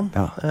deg, Jan.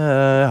 Ja.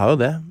 Jeg har jo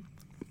det.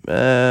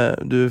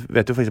 Du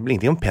vet jo for eksempel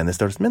ingenting om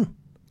penisstørrelsen min.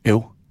 Jo.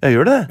 Jeg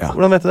gjør det. Ja.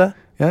 Hvordan vet du det?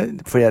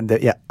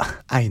 Ja,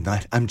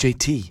 Einar, I'm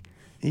JT.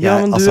 Ja,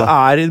 men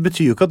det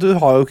betyr jo ikke at du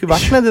har jo ikke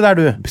vært med det der,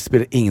 du. Det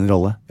spiller ingen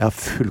rolle. Jeg har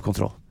full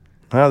kontroll.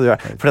 Ja, du er.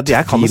 For at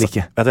jeg kan det. Vet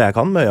du hva jeg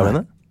kan med øya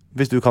mine?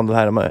 Hvis du kan det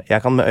her,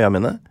 jeg kan med øya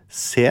mine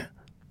se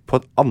på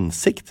et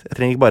ansikt. Jeg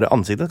trenger ikke bare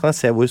ansiktet. Kan jeg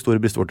se hvor store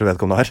brystvorter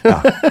vedkommende har. Ja,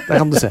 det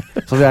kan du se.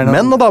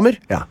 Menn og damer.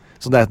 Ja,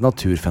 så det er et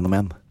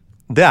naturfenomen.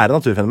 Det er et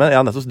naturfenomen.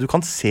 Ja, nettopp. Du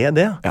kan se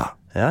det. Ja.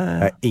 Jeg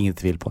har ingen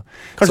tvil på.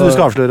 Kanskje du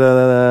skal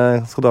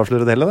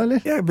avsløre det hele, eller?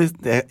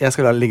 Jeg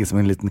skal la det ligge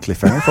som en liten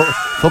cliffhanger.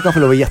 Folk kan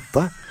få lov å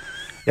gjette.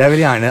 Jeg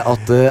vil gjerne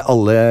at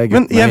alle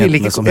guttene og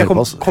jentene som hører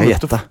på oss skal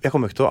gjette. Jeg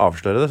kommer ikke til å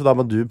avsløre det, så da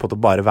må du på en måte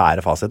bare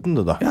være fasiten,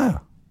 du da.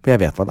 Ja, for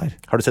jeg vet hva det er.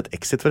 Har du sett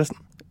Exit,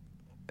 forresten?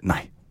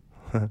 Nei.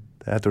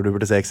 Jeg tror du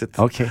burde se Exit.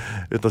 Okay.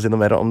 Uten å si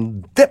noe mer om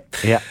det.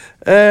 Yeah.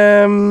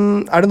 Er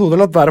det noe du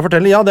har latt være å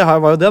fortelle? Ja, det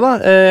var jo det, da.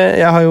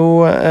 Jeg har jo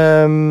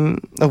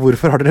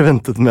hvorfor har dere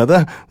ventet med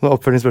det? Noe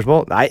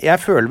oppfølgingsspørsmål? Nei, jeg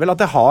føler vel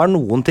at jeg har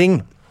noen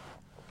ting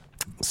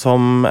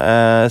som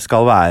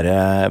skal være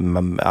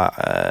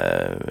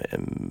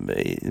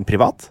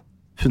privat.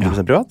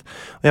 100% privat.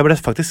 Og jeg ble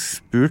faktisk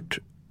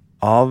spurt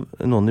av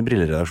noen i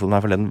Brilleredaksjonen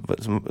her forleden.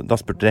 Da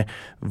spurte de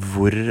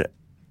hvor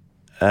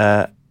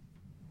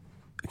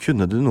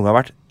kunne du noen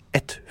gang vært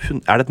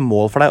er det et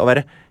mål for deg å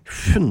være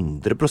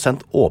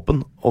 100% åpen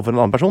overfor en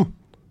annen person?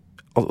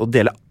 Og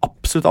dele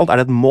absolutt alt? Er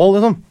det et mål,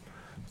 liksom?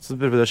 Så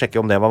prøvde jeg å sjekke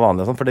om det var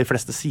vanlig, for de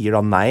fleste sier da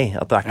nei.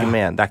 At det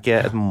er ikke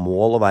et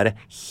mål å være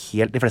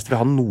helt... De fleste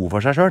vil ha noe for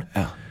seg selv.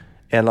 Ja.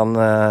 En eller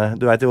annen...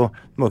 Du vet jo,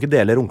 du må ikke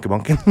dele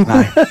runkebanken.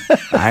 Nei.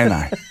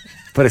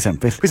 For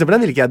eksempel,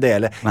 den vil ikke jeg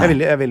dele.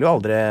 Jeg vil jo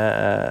aldri...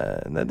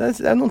 Det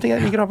er noen ting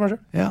jeg liker å ha for meg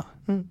selv. Ja.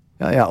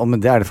 Ja, men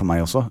det er det for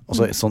meg også.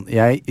 Sånn,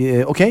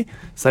 ok,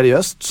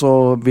 seriøst så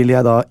vil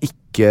jeg da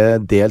ikke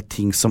dele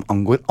ting som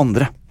angår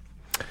andre.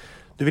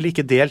 Du vil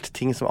ikke delt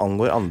ting som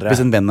angår andre?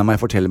 Hvis en venn av meg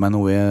forteller meg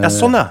noe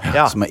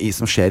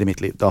som skjer i mitt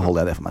liv, da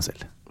holder jeg det for meg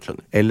selv.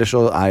 Skjønner. Ellers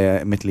så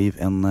er mitt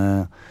liv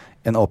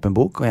en åpen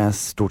bok, og jeg er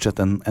stort sett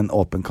en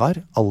åpen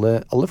kar.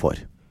 Alle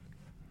får.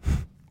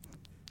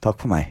 Takk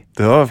for meg.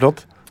 Det var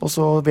flott. Og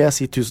så vil jeg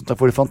si tusen takk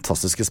for det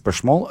fantastiske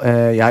spørsmål.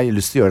 Jeg har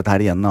lyst til å gjøre dette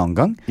her igjen en annen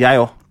gang. Jeg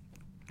også.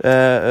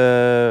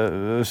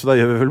 Så da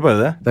gjør vi vel bare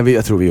det.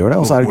 Jeg tror vi gjør det.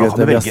 Og så er det gøy at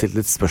vi har stilt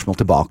litt spørsmål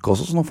tilbake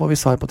også, så nå får vi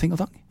svar på ting og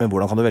tang. Men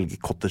hvordan kan du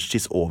velge cottage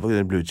cheese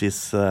over blue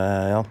cheese,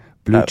 Jan?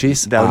 Blue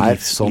cheese er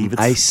som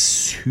ei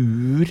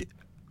sur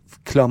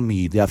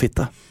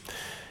klamydia-fitte.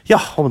 Ja,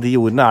 og med de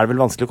ordene er det vel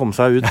vanskelig å komme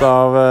seg ut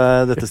av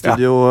dette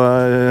studio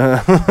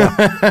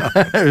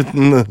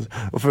uten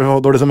å få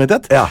dårlig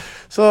samvittighet. Ja.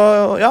 Så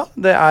ja,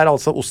 det er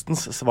altså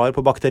ostens svar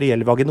på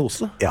bakteriell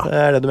vaginose. Ja. Det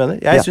er det du mener.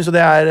 Jeg synes jo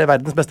det er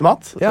verdens beste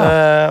mat. Ja.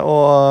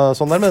 Og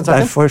sånn er det med den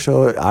saken. Derfor så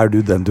er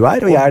du den du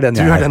er, og jeg er den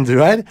jeg er. Du er den du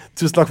er.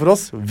 Tusen takk for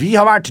oss. Vi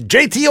har vært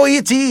JT og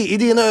ET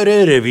i dine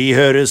ører. Vi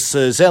høres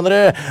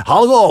senere. Ha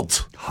det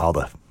godt! Ha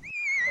det.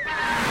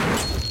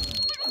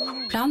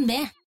 Plan B.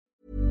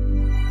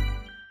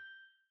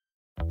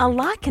 A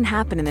lot can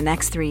happen in the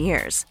next 3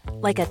 years.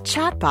 Like a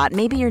chatbot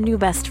may be your new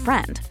best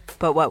friend.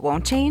 But what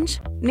won't change?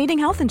 Needing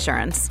health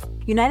insurance.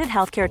 United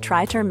Healthcare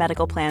Tri-Term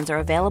Medical Plans are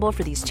available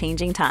for these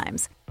changing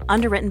times.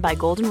 Underwritten by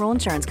Golden Rule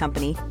Insurance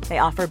Company, they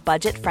offer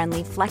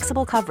budget-friendly,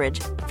 flexible coverage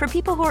for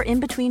people who are in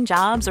between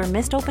jobs or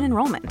missed open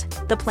enrollment.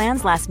 The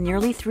plans last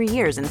nearly 3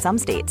 years in some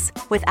states,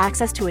 with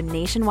access to a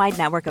nationwide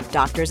network of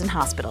doctors and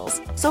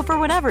hospitals. So for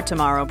whatever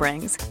tomorrow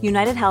brings,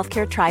 United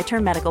Healthcare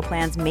Tri-Term Medical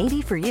Plans may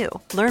be for you.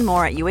 Learn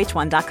more at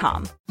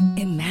uh1.com.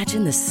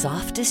 Imagine the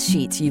softest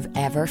sheets you've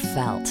ever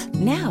felt.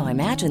 Now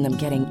imagine them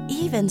getting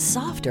even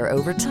softer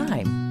over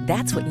time.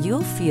 That's what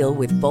you'll feel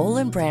with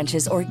Boll &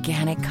 Branch's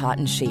organic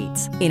cotton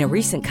sheets. In a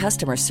recent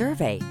customer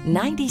survey,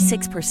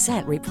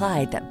 96%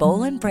 replied that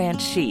Boll &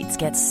 Branch sheets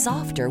get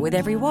softer with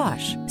every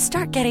wash.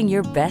 Start getting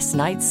your best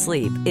night's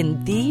sleep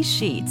in these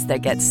sheets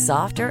that get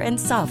softer and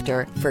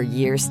softer for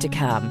years to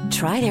come.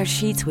 Try their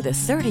sheets with a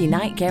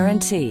 30-night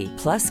guarantee.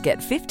 Plus, get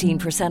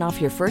 15%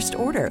 off your first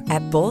order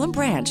at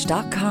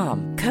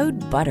bollandbranch.com. Code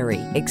BUTTERY.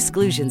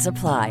 Exclusions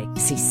apply.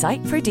 See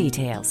site for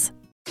details.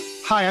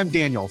 Hi, I'm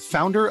Daniel,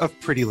 founder of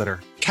Pretty Litter.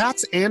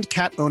 Cats and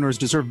cat owners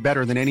deserve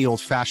better than any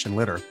old-fashioned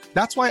litter.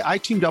 That's why I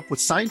teamed up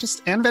with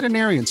scientists and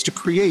veterinarians to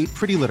create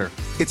Pretty Litter.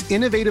 Its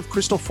innovative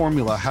crystal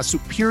formula has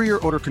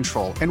superior odor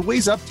control and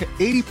weighs up to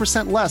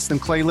 80% less than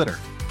clay litter.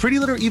 Pretty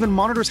Litter even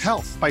monitors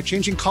health by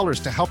changing colors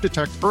to help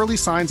detect early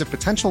signs of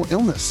potential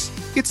illness.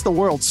 It's the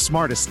world's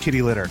smartest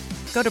kitty litter.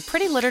 Go to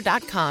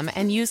prettylitter.com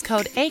and use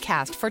code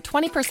ACAST for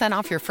 20%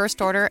 off your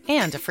first order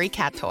and a free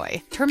cat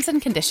toy. Terms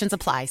and conditions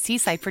apply. See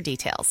site for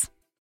details.